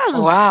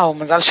נסגר? וואו,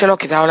 מזל שלא,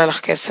 כי זה עולה לך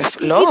כסף.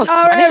 לא,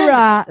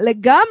 התעוררה,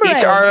 לגמרי.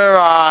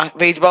 התעוררה,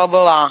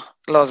 והתבלבלה.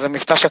 לא, זה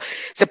מבטא של...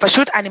 זה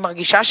פשוט, אני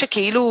מרגישה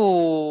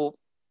שכאילו...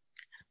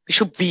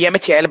 מישהו ביים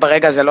את יעל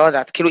ברגע, זה לא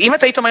יודעת. כאילו, אם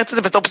את היית אומרת את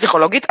זה בתור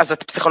פסיכולוגית, אז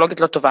את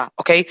פסיכולוגית לא טובה,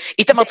 אוקיי?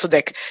 איתמר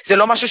צודק. זה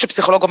לא משהו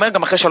שפסיכולוג אומר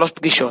גם אחרי 3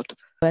 פגישות.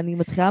 ואני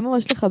מתחילה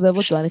ממש לחבב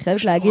אותו, אני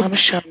חייבת להגיד.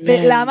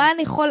 למה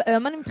אני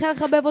מתחילה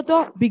לחבב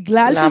אותו?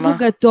 בגלל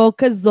שזוגתו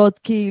כזאת,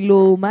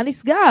 כאילו, מה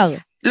נסגר?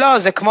 לא,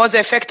 זה כמו, זה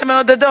אפקט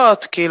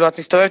המעודדות. כאילו, את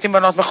מסתובבת עם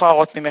בנות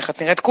מכוערות ממך,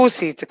 את נראית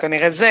כוסית, זה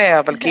כנראה זה,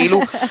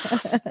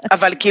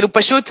 אבל כאילו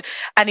פשוט,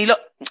 אני לא...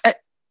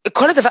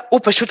 כל הדבר, הוא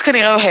פשוט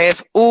כנראה אוהב,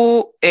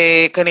 הוא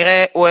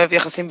כנראה אוהב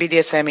יחסים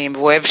BDSM'ים,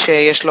 הוא אוהב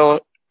שיש לו,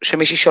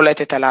 שמישהי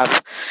שולטת עליו,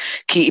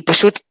 כי היא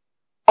פשוט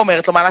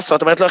אומרת לו מה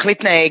לעשות, אומרת לו איך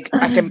להתנהג,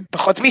 אתם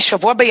פחות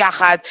משבוע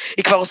ביחד,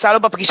 היא כבר עושה לו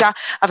בפגישה,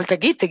 אבל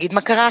תגיד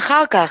מה קרה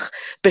אחר כך,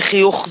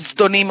 בחיוך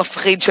זדוני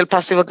מפחיד של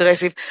פאסיב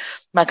אגרסיב,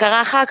 מה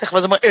קרה אחר כך,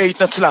 ואז הוא אומר, היא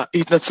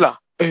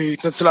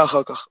התנצלה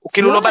אחר כך, הוא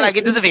כאילו לא בא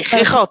להגיד את זה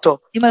והכריחה אותו.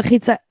 היא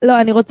מלחיצה,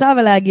 לא, אני רוצה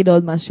אבל להגיד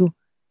עוד משהו,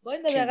 בואי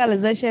נדבר על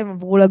זה שהם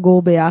עברו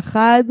לגור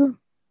ביחד,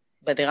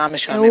 בדירה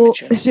המשעממת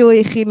שלו. שהוא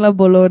הכין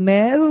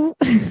לבולונז.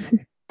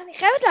 אני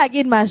חייבת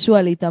להגיד משהו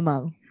על איתמר.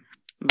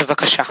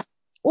 בבקשה.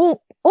 הוא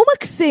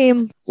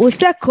מקסים, הוא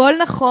עושה הכל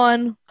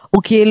נכון,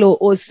 הוא כאילו,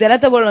 הוא עושה לה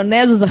את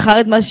הבולונז, הוא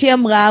זכר את מה שהיא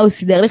אמרה, הוא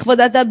סידר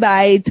לכבודת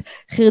הבית,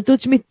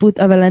 חרטוט שמיטפוט,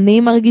 אבל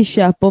אני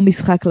מרגישה פה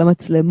משחק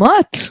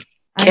למצלמות.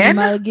 כן? אני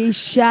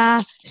מרגישה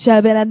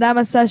שהבן אדם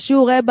עשה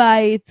שיעורי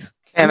בית.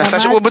 כן,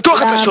 הוא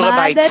בטוח עשה שיעורי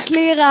בית. למד את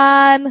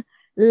לירן,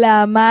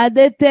 למד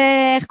את,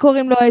 איך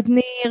קוראים לו, את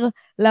ניר,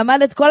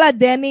 למד את כל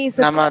הדניס,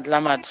 למד.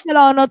 של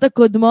העונות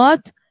הקודמות.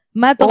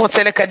 הוא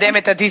רוצה לקדם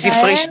את הדיזי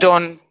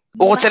פרישדון.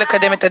 והוא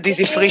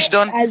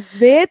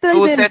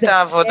עושה את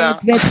העבודה.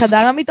 ואת חדר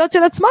המיטות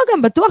של עצמו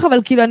גם בטוח, אבל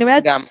כאילו אני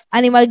אומרת,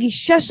 אני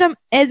מרגישה שם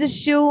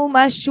איזשהו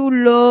משהו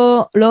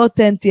לא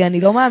אותנטי,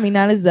 אני לא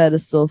מאמינה לזה עד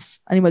הסוף.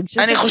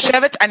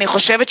 אני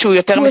חושבת שהוא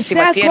יותר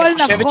משימתי. הוא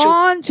עושה הכל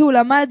נכון, שהוא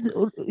למד,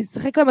 הוא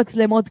ישחק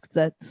למצלמות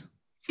קצת.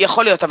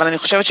 יכול להיות, אבל אני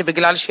חושבת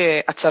שבגלל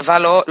שהצבא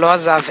לא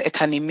עזב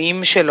את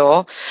הנימים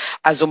שלו,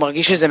 אז הוא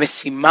מרגיש שזה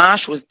משימה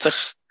שהוא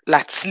צריך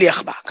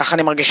להצליח בה. ככה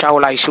אני מרגישה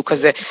אולי שהוא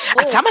כזה.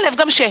 את שמה לב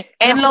גם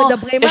שאין לו,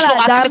 יש לו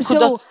רק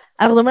נקודות.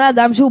 אנחנו מדברים על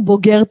אדם שהוא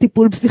בוגר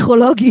טיפול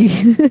פסיכולוגי.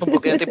 הוא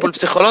בוגר טיפול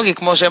פסיכולוגי,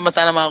 כמו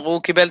שמתן אמר,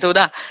 הוא קיבל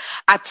תעודה.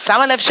 את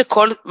שמה לב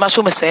שכל מה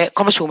שהוא מסיים,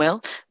 כל מה שהוא אומר,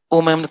 הוא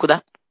אומר עם נקודה,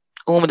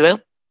 הוא מדבר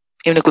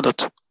עם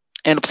נקודות.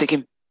 אין לו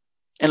פסיקים.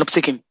 אין לו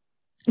פסיקים.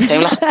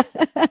 טעים לך?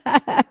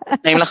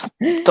 נעים לך?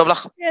 טוב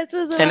לך?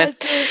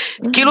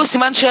 כאילו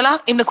סימן שאלה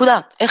עם נקודה.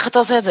 איך אתה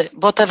עושה את זה?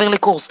 בוא תעביר לי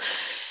קורס.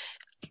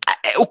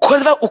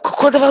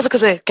 כל דבר זה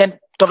כזה, כן,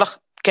 טוב לך?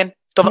 כן,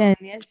 טוב לך?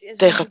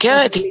 תחכה,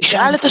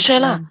 תשאל את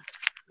השאלה.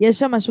 יש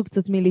שם משהו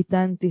קצת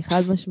מיליטנטי,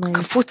 חד משמעית.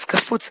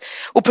 קפוץ.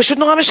 הוא פשוט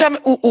נורא משם,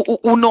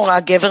 הוא נורא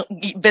גבר,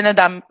 בן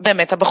אדם,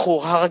 באמת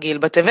הבחור הרגיל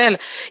בתבל,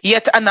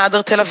 yet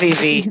another תל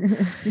אביבי,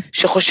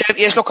 שחושב,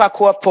 יש לו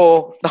קעקוע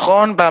פה,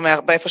 נכון?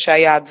 באיפה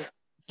שהיד.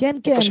 כן.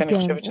 שאני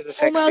חושבת שזה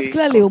סקסי.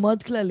 הוא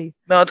מאוד כללי.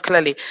 מאוד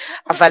כללי.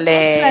 אבל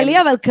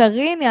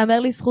קרין, יאמר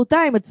לי זכותה,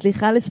 היא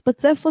מצליחה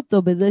לספצף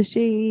אותו בזה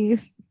שהיא...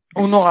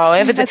 הוא נורא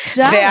אוהב את זה.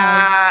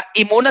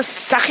 והאימון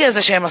הסחי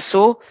הזה שהם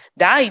עשו,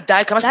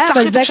 די, כמה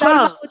סחי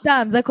אפשר.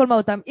 זה כל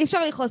מהותם. אי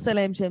אפשר לכעוס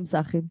עליהם שהם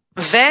סחים.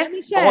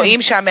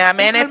 ורואים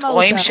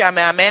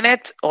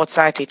שהמאמנת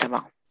רוצה את איתמר.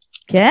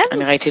 כן?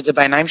 אני ראיתי את זה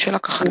בעיניים שלה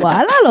ככה.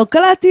 וואלה, לא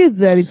קלטתי את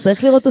זה, אני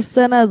אצטרך לראות את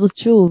הסצנה הזאת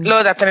שוב. לא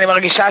יודעת, אני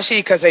מרגישה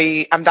שהיא כזה,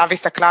 היא עמדה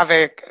והסתכלה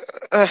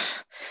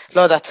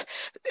לא יודעת.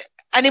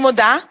 אני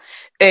מודה,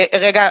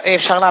 רגע,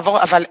 אפשר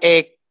לעבור, אבל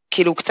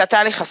כאילו קצת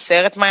היה לי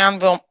חסר את מעיין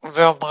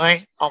ועומרי.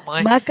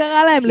 מה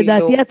קרה להם?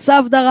 לדעתי הצו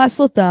דרס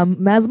אותם,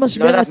 מאז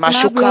משבר הצו לא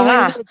משהו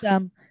קרה.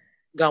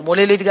 גרמו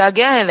לי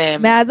להתגעגע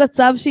אליהם. מאז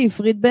הצו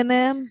שהפריד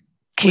ביניהם?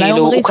 כאילו,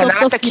 הוא קנה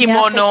את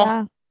הקימונו.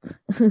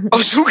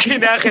 או שהוא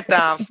קינח את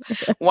האף.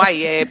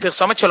 וואי,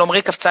 פרסומת של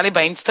עומרי קפצה לי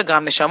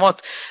באינסטגרם,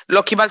 נשמות.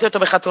 לא קיבלתי אותו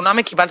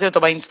בחתונמי, קיבלתי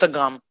אותו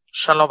באינסטגרם.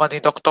 שלום, אני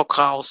דוקטור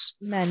קראוס.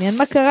 מעניין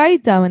מה קרה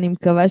איתם, אני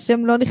מקווה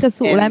שהם לא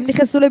נכנסו, אולי הם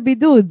נכנסו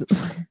לבידוד.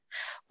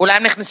 אולי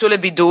הם נכנסו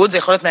לבידוד, זה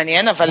יכול להיות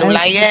מעניין, אבל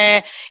אולי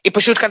היא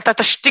פשוט קלטה את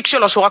השטיק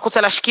שלו, שהוא רק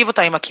רוצה להשכיב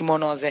אותה עם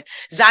הקימונו הזה.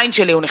 זין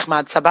שלי הוא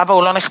נחמד, סבבה,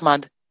 הוא לא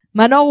נחמד.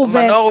 מנור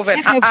ובן.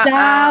 איך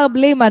אפשר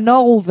בלי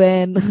מנור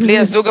ובן? בלי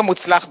הזוג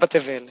המוצלח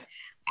בתבל.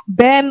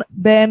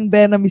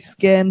 בן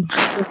המסכן,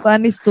 תקופה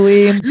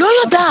נישואים. לא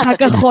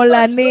יודעת.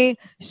 הכחולני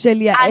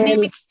של יעל. אני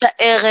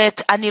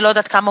מצטערת, אני לא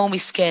יודעת כמה הוא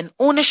מסכן.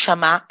 הוא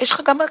נשמה, יש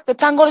לך גם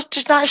טנגו,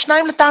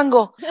 שניים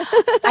לטנגו.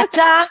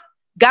 אתה,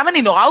 גם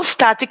אני נורא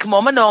הופתעתי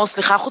כמו מנור,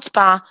 סליחה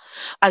חוצפה,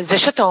 על זה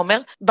שאתה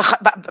אומר,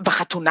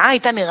 בחתונה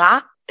היית נראה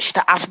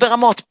שאתה אף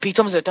ברמות,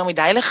 פתאום זה יותר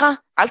מדי לך?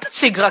 אל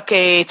תציג רק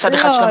צד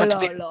אחד של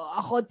המטבע. לא,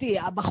 אחותי,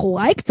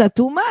 הבחורה היא קצת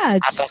too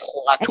much.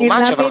 הבחורה too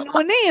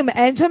much.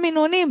 אין שם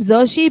מינונים, זה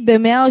או שהיא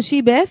ב100 או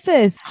שהיא ב0.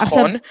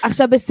 נכון.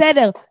 עכשיו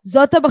בסדר,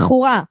 זאת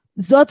הבחורה,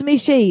 זאת מי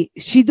שהיא,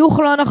 שידוך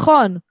לא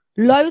נכון,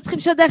 לא היו צריכים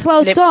לשדך לה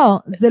אותו,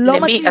 זה לא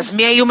מתאים. אז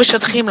מי היו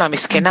משדכים לה,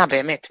 מסכנה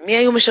באמת? מי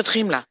היו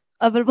משדכים לה?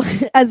 אבל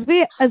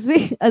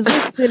עזבי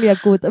של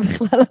יקוטה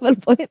בכלל, אבל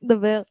בואי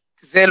נדבר.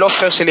 זה לא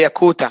פייר של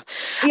יקוטה.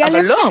 היא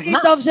הליוק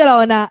הכי טוב של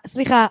העונה.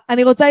 סליחה,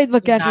 אני רוצה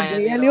להתווכח עם זה.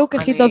 היא הליוק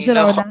הכי טוב של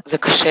העונה. זה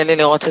קשה לי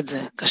לראות את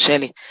זה, קשה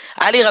לי.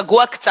 היה לי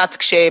רגוע קצת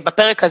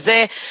כשבפרק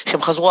הזה,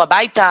 שהם חזרו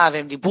הביתה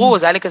והם דיברו,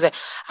 זה היה לי כזה,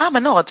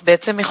 מנור, את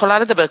בעצם יכולה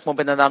לדבר כמו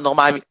בן אדם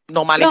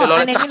נורמלי, ולא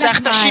לצחצח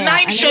את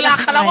השיניים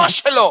שלך על הראש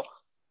שלו.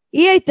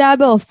 היא הייתה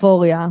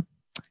באופוריה,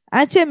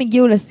 עד שהם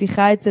הגיעו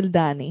לשיחה אצל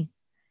דני.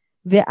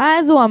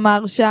 ואז הוא אמר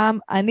שם,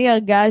 אני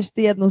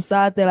הרגשתי, את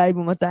נוסעת אליי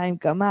ב-200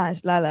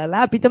 קמ"ש,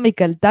 פתאום היא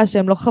קלטה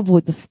שהם לא חברו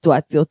את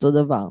הסיטואציה אותו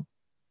דבר.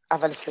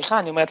 אבל סליחה,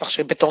 אני אומרת לך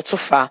שבתור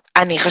צופה,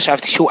 אני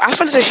חשבתי שהוא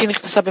אף על זה שהיא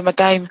נכנסה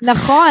ב-200.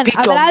 נכון,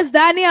 אבל אז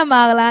דני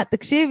אמר לה,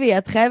 תקשיבי,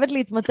 את חייבת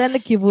להתמתן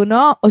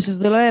לכיוונו, או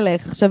שזה לא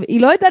ילך. עכשיו,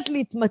 היא לא יודעת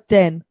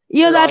להתמתן,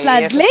 היא יודעת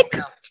להדליק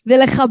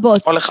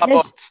ולחבות. או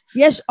לחבות.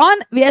 יש און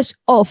ויש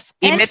אוף.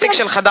 עם מתק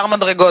של חדר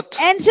מדרגות.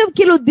 אין שם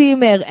כאילו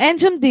דימר,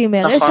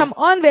 יש שם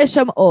און ויש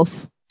שם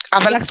אוף.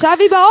 ועכשיו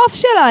היא באוף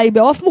שלה, היא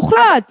באוף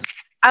מוחלט.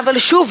 אבל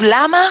שוב,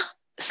 למה?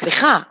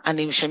 סליחה,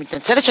 אני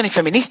מתנצלת שאני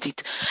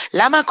פמיניסטית.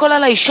 למה הכל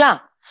על האישה?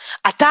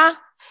 אתה,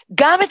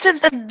 גם אצל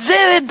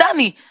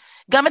דני,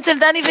 גם אצל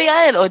דני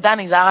ויעל, או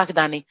דני, זה רק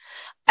דני.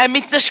 הם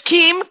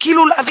מתנשקים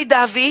כאילו לאבי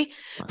דאבי,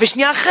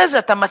 ושנייה אחרי זה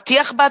אתה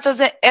מטיח בת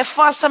הזה,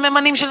 איפה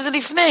הסממנים של זה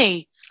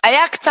לפני?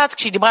 היה קצת,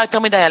 כשהיא דיברה יותר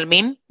מדי על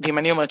מין, ואם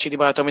אני אומרת שהיא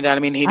דיברה יותר מדי על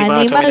מין, היא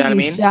דיברה יותר מדי על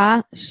מין. אני מרגישה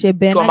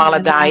שהוא אמר לה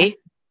די.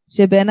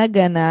 שבן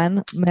הגנן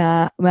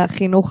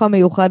מהחינוך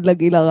המיוחד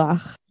לגיל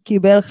הרך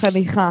קיבל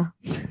חניכה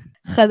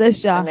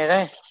חדשה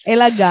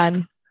אל הגן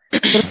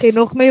של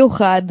חינוך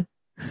מיוחד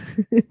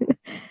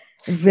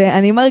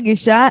ואני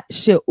מרגישה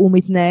שהוא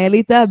מתנהל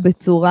איתה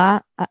בצורה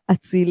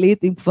אצילית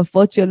עם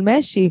כפפות של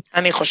משי.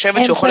 אני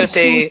חושבת שהוא יכול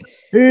להיות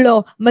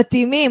לא,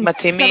 מתאימים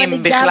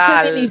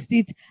בכלל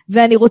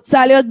ואני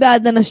רוצה להיות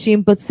בעד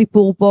אנשים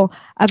בסיפור פה,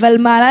 אבל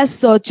מה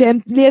לעשות שהם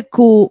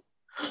ליהקו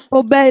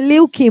או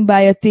בליהוקים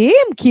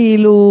בעייתיים,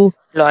 כאילו...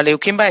 לא,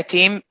 הליהוקים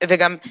בעייתיים,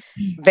 וגם,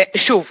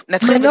 שוב,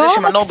 נתחיל בזה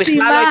שמנור בכלל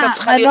לא הייתה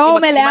צריכה להיות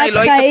עם עצמה, היא לא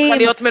הייתה צריכה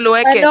להיות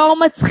מלוהקת. מנור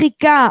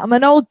מצחיקה,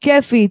 מנור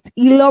כיפית,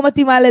 היא לא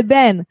מתאימה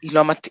לבן. היא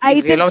לא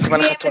מתאימה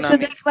לחתונה. הייתם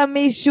צריכים לשדך לה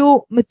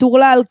מישהו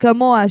מטורלל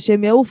כמוה,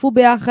 שהם יעופו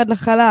ביחד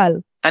לחלל.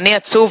 אני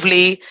עצוב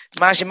לי,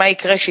 מה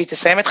יקרה כשהיא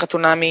תסיים את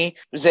חתונמי,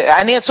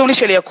 אני עצוב לי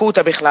שלייקו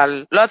אותה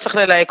בכלל, לא צריך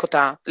ללהק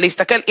אותה,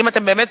 להסתכל, אם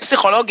אתם באמת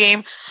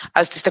פסיכולוגים,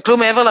 אז תסתכלו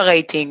מעבר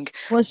לרייטינג.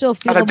 כמו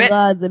שאופיר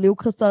אמרה, זה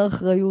ליהוק חסר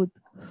אחריות.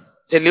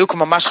 זה ליהוק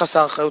ממש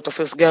חסר אחריות,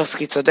 אופיר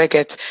סגרסקי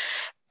צודקת.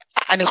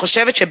 אני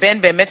חושבת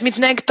שבן באמת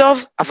מתנהג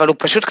טוב, אבל הוא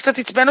פשוט קצת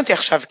עצבן אותי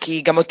עכשיו,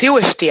 כי גם אותי הוא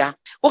הפתיע.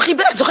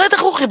 זוכרת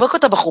איך הוא חיבוק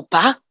אותה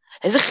בחופה?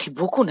 איזה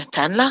חיבוק הוא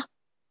נתן לה?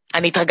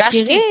 אני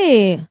התרגשתי.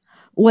 תראי,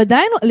 הוא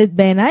עדיין,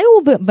 בעיניי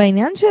הוא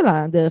בעניין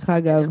שלה, דרך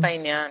אגב. איזה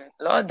בעניין?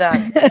 לא יודעת.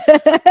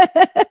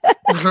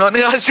 לא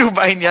נראה שהוא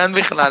בעניין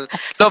בכלל.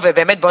 לא,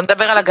 ובאמת, בוא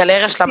נדבר על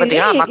הגלריה שלה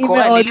בדירה, מה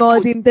קורה? היא מאוד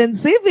מאוד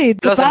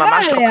אינטנסיבית. לא, זה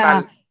ממש לא קל.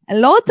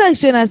 אני לא רוצה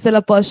שנעשה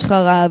לה פה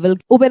השחרה, אבל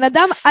הוא בן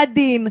אדם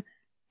עדין,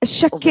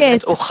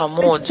 שקט,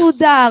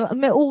 מסודר,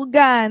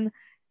 מאורגן,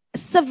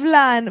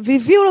 סבלן,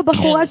 והביאו לו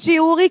בחורה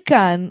שיעורי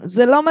כאן.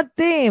 זה לא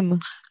מתאים.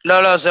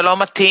 לא, זה לא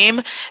מתאים,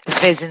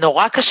 וזה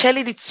נורא קשה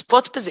לי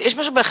לצפות בזה. יש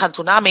משהו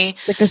בחתונמי,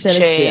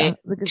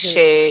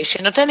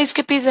 שנותן לי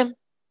אסקפיזם.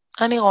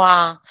 אני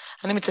רואה,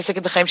 אני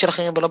מתעסקת בחיים של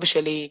אחרים ולא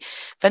בשלי,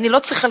 ואני לא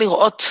צריכה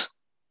לראות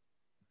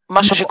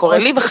משהו שקורה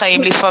לי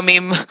בחיים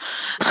לפעמים,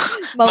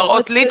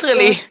 מראות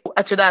ליטרלי.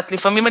 את יודעת,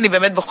 לפעמים אני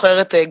באמת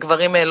בוחרת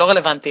גברים לא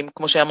רלוונטיים,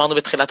 כמו שאמרנו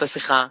בתחילת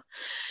השיחה,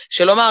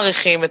 שלא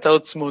מעריכים את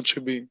העוצמות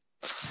שבי.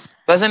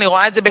 ואז אני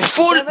רואה את זה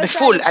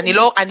בפול,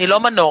 אני לא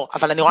מנור,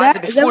 אבל אני רואה את זה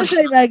בפול. זה מה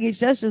שאני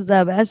מרגישה, שזה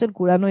הבעיה של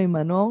כולנו עם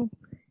מנור,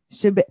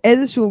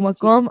 שבאיזשהו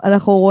מקום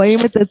אנחנו רואים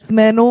את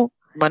עצמנו,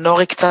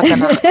 מנורי קצת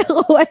אנחנו.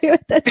 רואים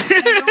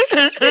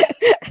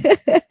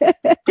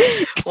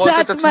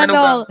את עצמנו.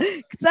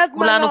 קצת מנור.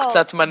 כולנו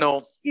קצת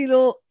מנור.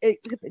 כאילו,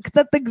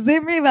 קצת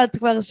תגזימי ואת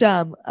כבר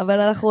שם, אבל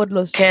אנחנו עוד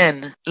לא שם. כן,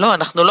 לא,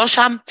 אנחנו לא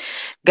שם,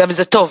 גם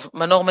זה טוב,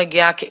 מנור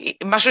מגיע,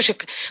 משהו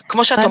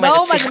שכמו שאת אומרת,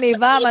 מנור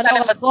מגניבה,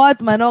 מנור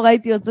אחות, מנור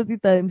הייתי יוצאת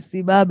איתה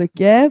מסיבה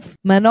בכיף,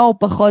 מנור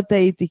פחות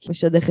הייתי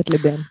משדכת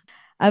לבן.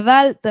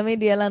 אבל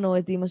תמיד יהיה לנו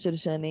את אמא של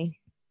שני.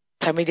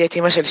 תמיד היא את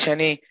אמא של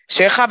שני,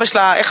 איך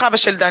אבא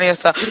של דני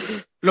עשה,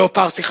 לא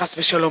פרסי חס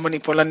ושלום אני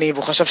פולני,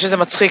 והוא חשב שזה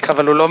מצחיק,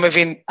 אבל הוא לא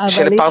מבין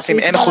שלפרסים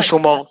אין חוש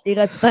הומור. היא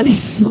רצתה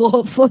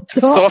לשרוף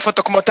אותו. לשרוף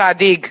אותו כמו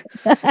תעדיג,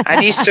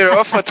 אני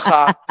אשרוף אותך.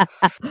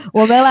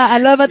 הוא אומר לה,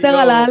 אני לא אוותר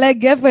על העלי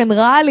גפן,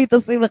 רע לי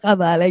תשים לך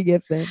בעלי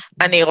גפן.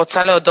 אני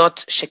רוצה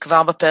להודות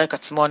שכבר בפרק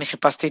עצמו אני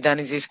חיפשתי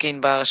דני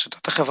זיסקין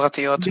ברשתות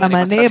החברתיות,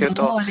 ואני מצאתי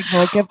אותו.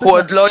 הוא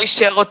עוד לא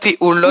אישר אותי,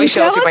 הוא לא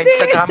אישר אותי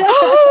באינסטגרם.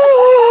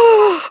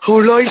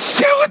 הוא לא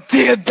אישר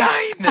אותי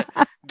עדיין.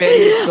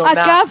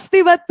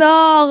 עקפתי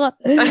בתור.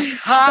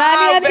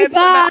 דני אני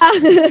בא.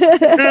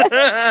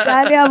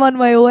 דני I'm on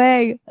my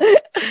way.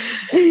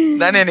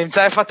 דני, אני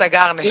נמצא איפה אתה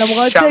גר, נשמה.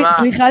 למרות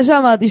שסליחה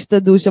שאמרתי שאתה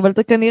דוש, אבל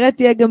אתה כנראה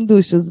תהיה גם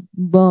דוש, אז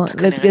בוא,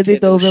 let's get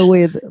it over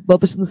with. בוא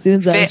פשוט נשים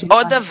את זה.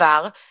 ועוד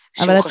דבר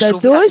שהוא חשוב להבין. אבל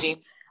אתה דוש,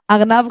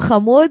 ארנב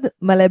חמוד,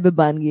 מלא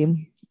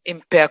בבנגים. עם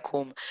פה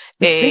עקום.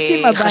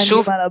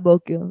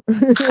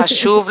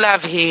 חשוב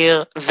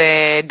להבהיר,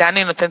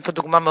 ודני נותן פה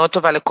דוגמה מאוד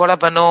טובה לכל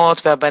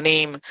הבנות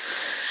והבנים,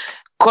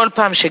 כל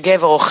פעם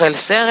שגבר אוכל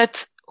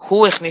סרט,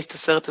 הוא הכניס את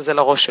הסרט הזה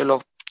לראש שלו.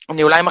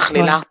 אני אולי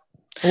מכלילה.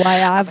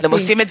 וואי, אהבתי. הם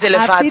עושים את זה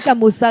לבד. אהבתי את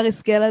המוסר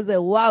השכל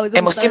הזה, וואו, איזה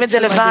הם עושים את זה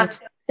לבד.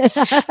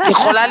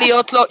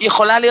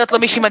 יכולה להיות לו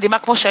מישהי מדהימה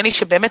כמו שאני,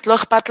 שבאמת לא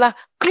אכפת לה,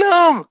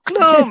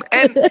 כלום,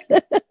 אין.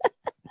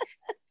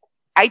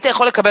 היית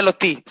יכול לקבל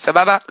אותי,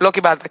 סבבה? לא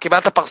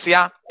קיבלת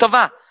פרסייה,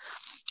 טובה.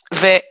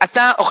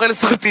 ואתה אוכל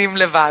סרטים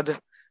לבד.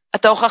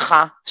 אתה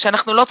הוכחה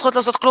שאנחנו לא צריכות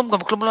לעשות כלום, גם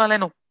כלום לא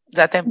עלינו.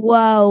 זה אתם.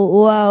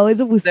 וואו,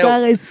 איזה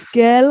מוסר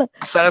השכל.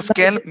 מוסר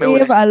השכל,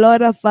 מעולה. עם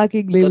אלונה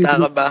פאקינג לילי. תודה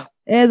רבה.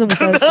 איזה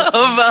מוסר השכל. תודה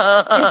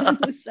רבה.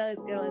 מוסר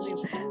השכל מדהים.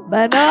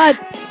 בנות,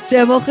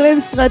 שהם אוכלים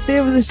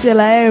סרטים זה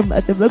שלהם.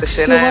 אתם לא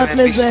קשורות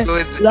לזה.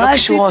 לא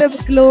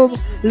עשיתם כלום.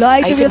 לא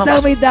הייתם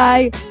יותר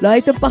מדי. לא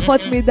הייתם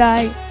פחות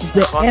מדי.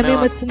 זה הם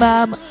עם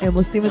עצמם. הם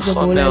עושים את זה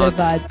מעולה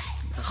לבד.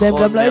 והם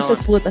גם לא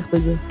ישתפו אותך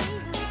בזה.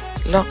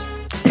 לא.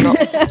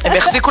 הם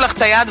יחזיקו לך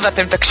את היד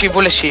ואתם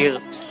תקשיבו לשיר.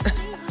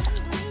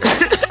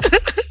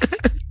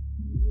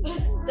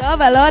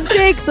 טוב,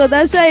 אלונצ'יק,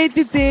 תודה שהיית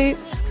איתי.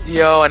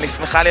 יו, אני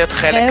שמחה להיות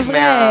חלק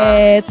מהפינה.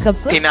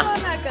 תחפשו את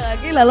העונה,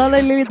 כרגיל,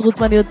 אלונה לילי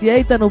דרוטמניות תהיה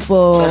איתנו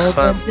פה.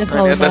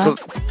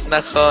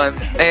 נכון.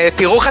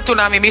 תראו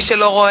חתונה ממי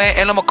שלא רואה,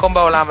 אין לו מקום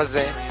בעולם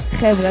הזה.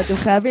 חבר'ה, אתם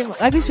חייבים,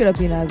 רק בשביל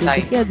הפינה הזאת,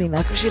 תחי עדינה.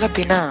 רק בשביל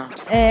הפינה.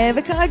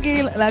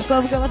 וכרגיל,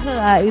 לעקוב גם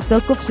אחריי, איתו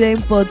כובשים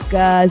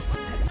פודקאסט,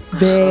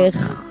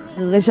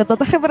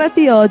 רשתות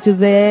החברתיות,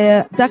 שזה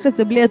תכלס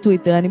זה בלי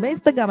הטוויטר, אני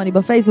באינסטגרם, אני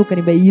בפייסבוק,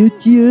 אני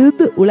ביוטיוב,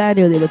 אולי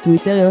אני יודע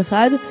בטוויטר יום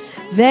אחד,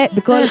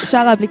 ובכל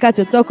שאר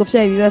האפליקציות, תוקף שם,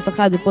 עם F1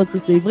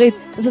 ופודקאסט בעברית,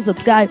 תעשו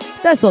סאבסקרייב,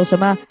 תעשו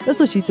הרשמה,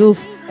 תעשו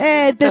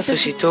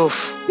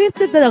שיתוף,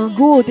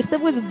 תדרגו,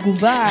 תכתבו איזה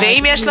תגובה.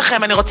 ואם יש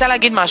לכם, אני רוצה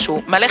להגיד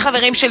משהו, מלא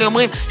חברים שלי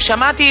אומרים,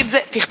 שמעתי את זה,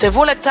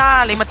 תכתבו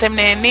לטל אם אתם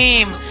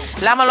נהנים,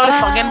 למה לא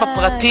לפרגן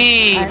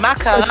בפרטי, מה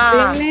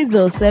קרה?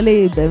 זה עושה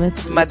לי באמת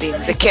מדהים,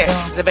 זה כיף,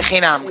 זה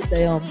בחינם.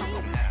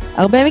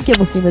 הרבה מכם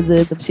עושים את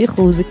זה,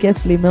 תמשיכו, זה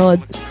כיף לי מאוד.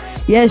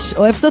 יש,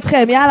 אוהבת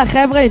אתכם, יאללה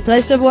חבר'ה,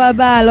 נתראה שבוע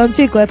הבא,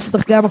 אלונצ'יק, אוהבת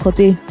אותך גם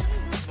אחותי.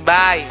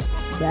 ביי.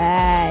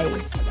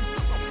 ביי.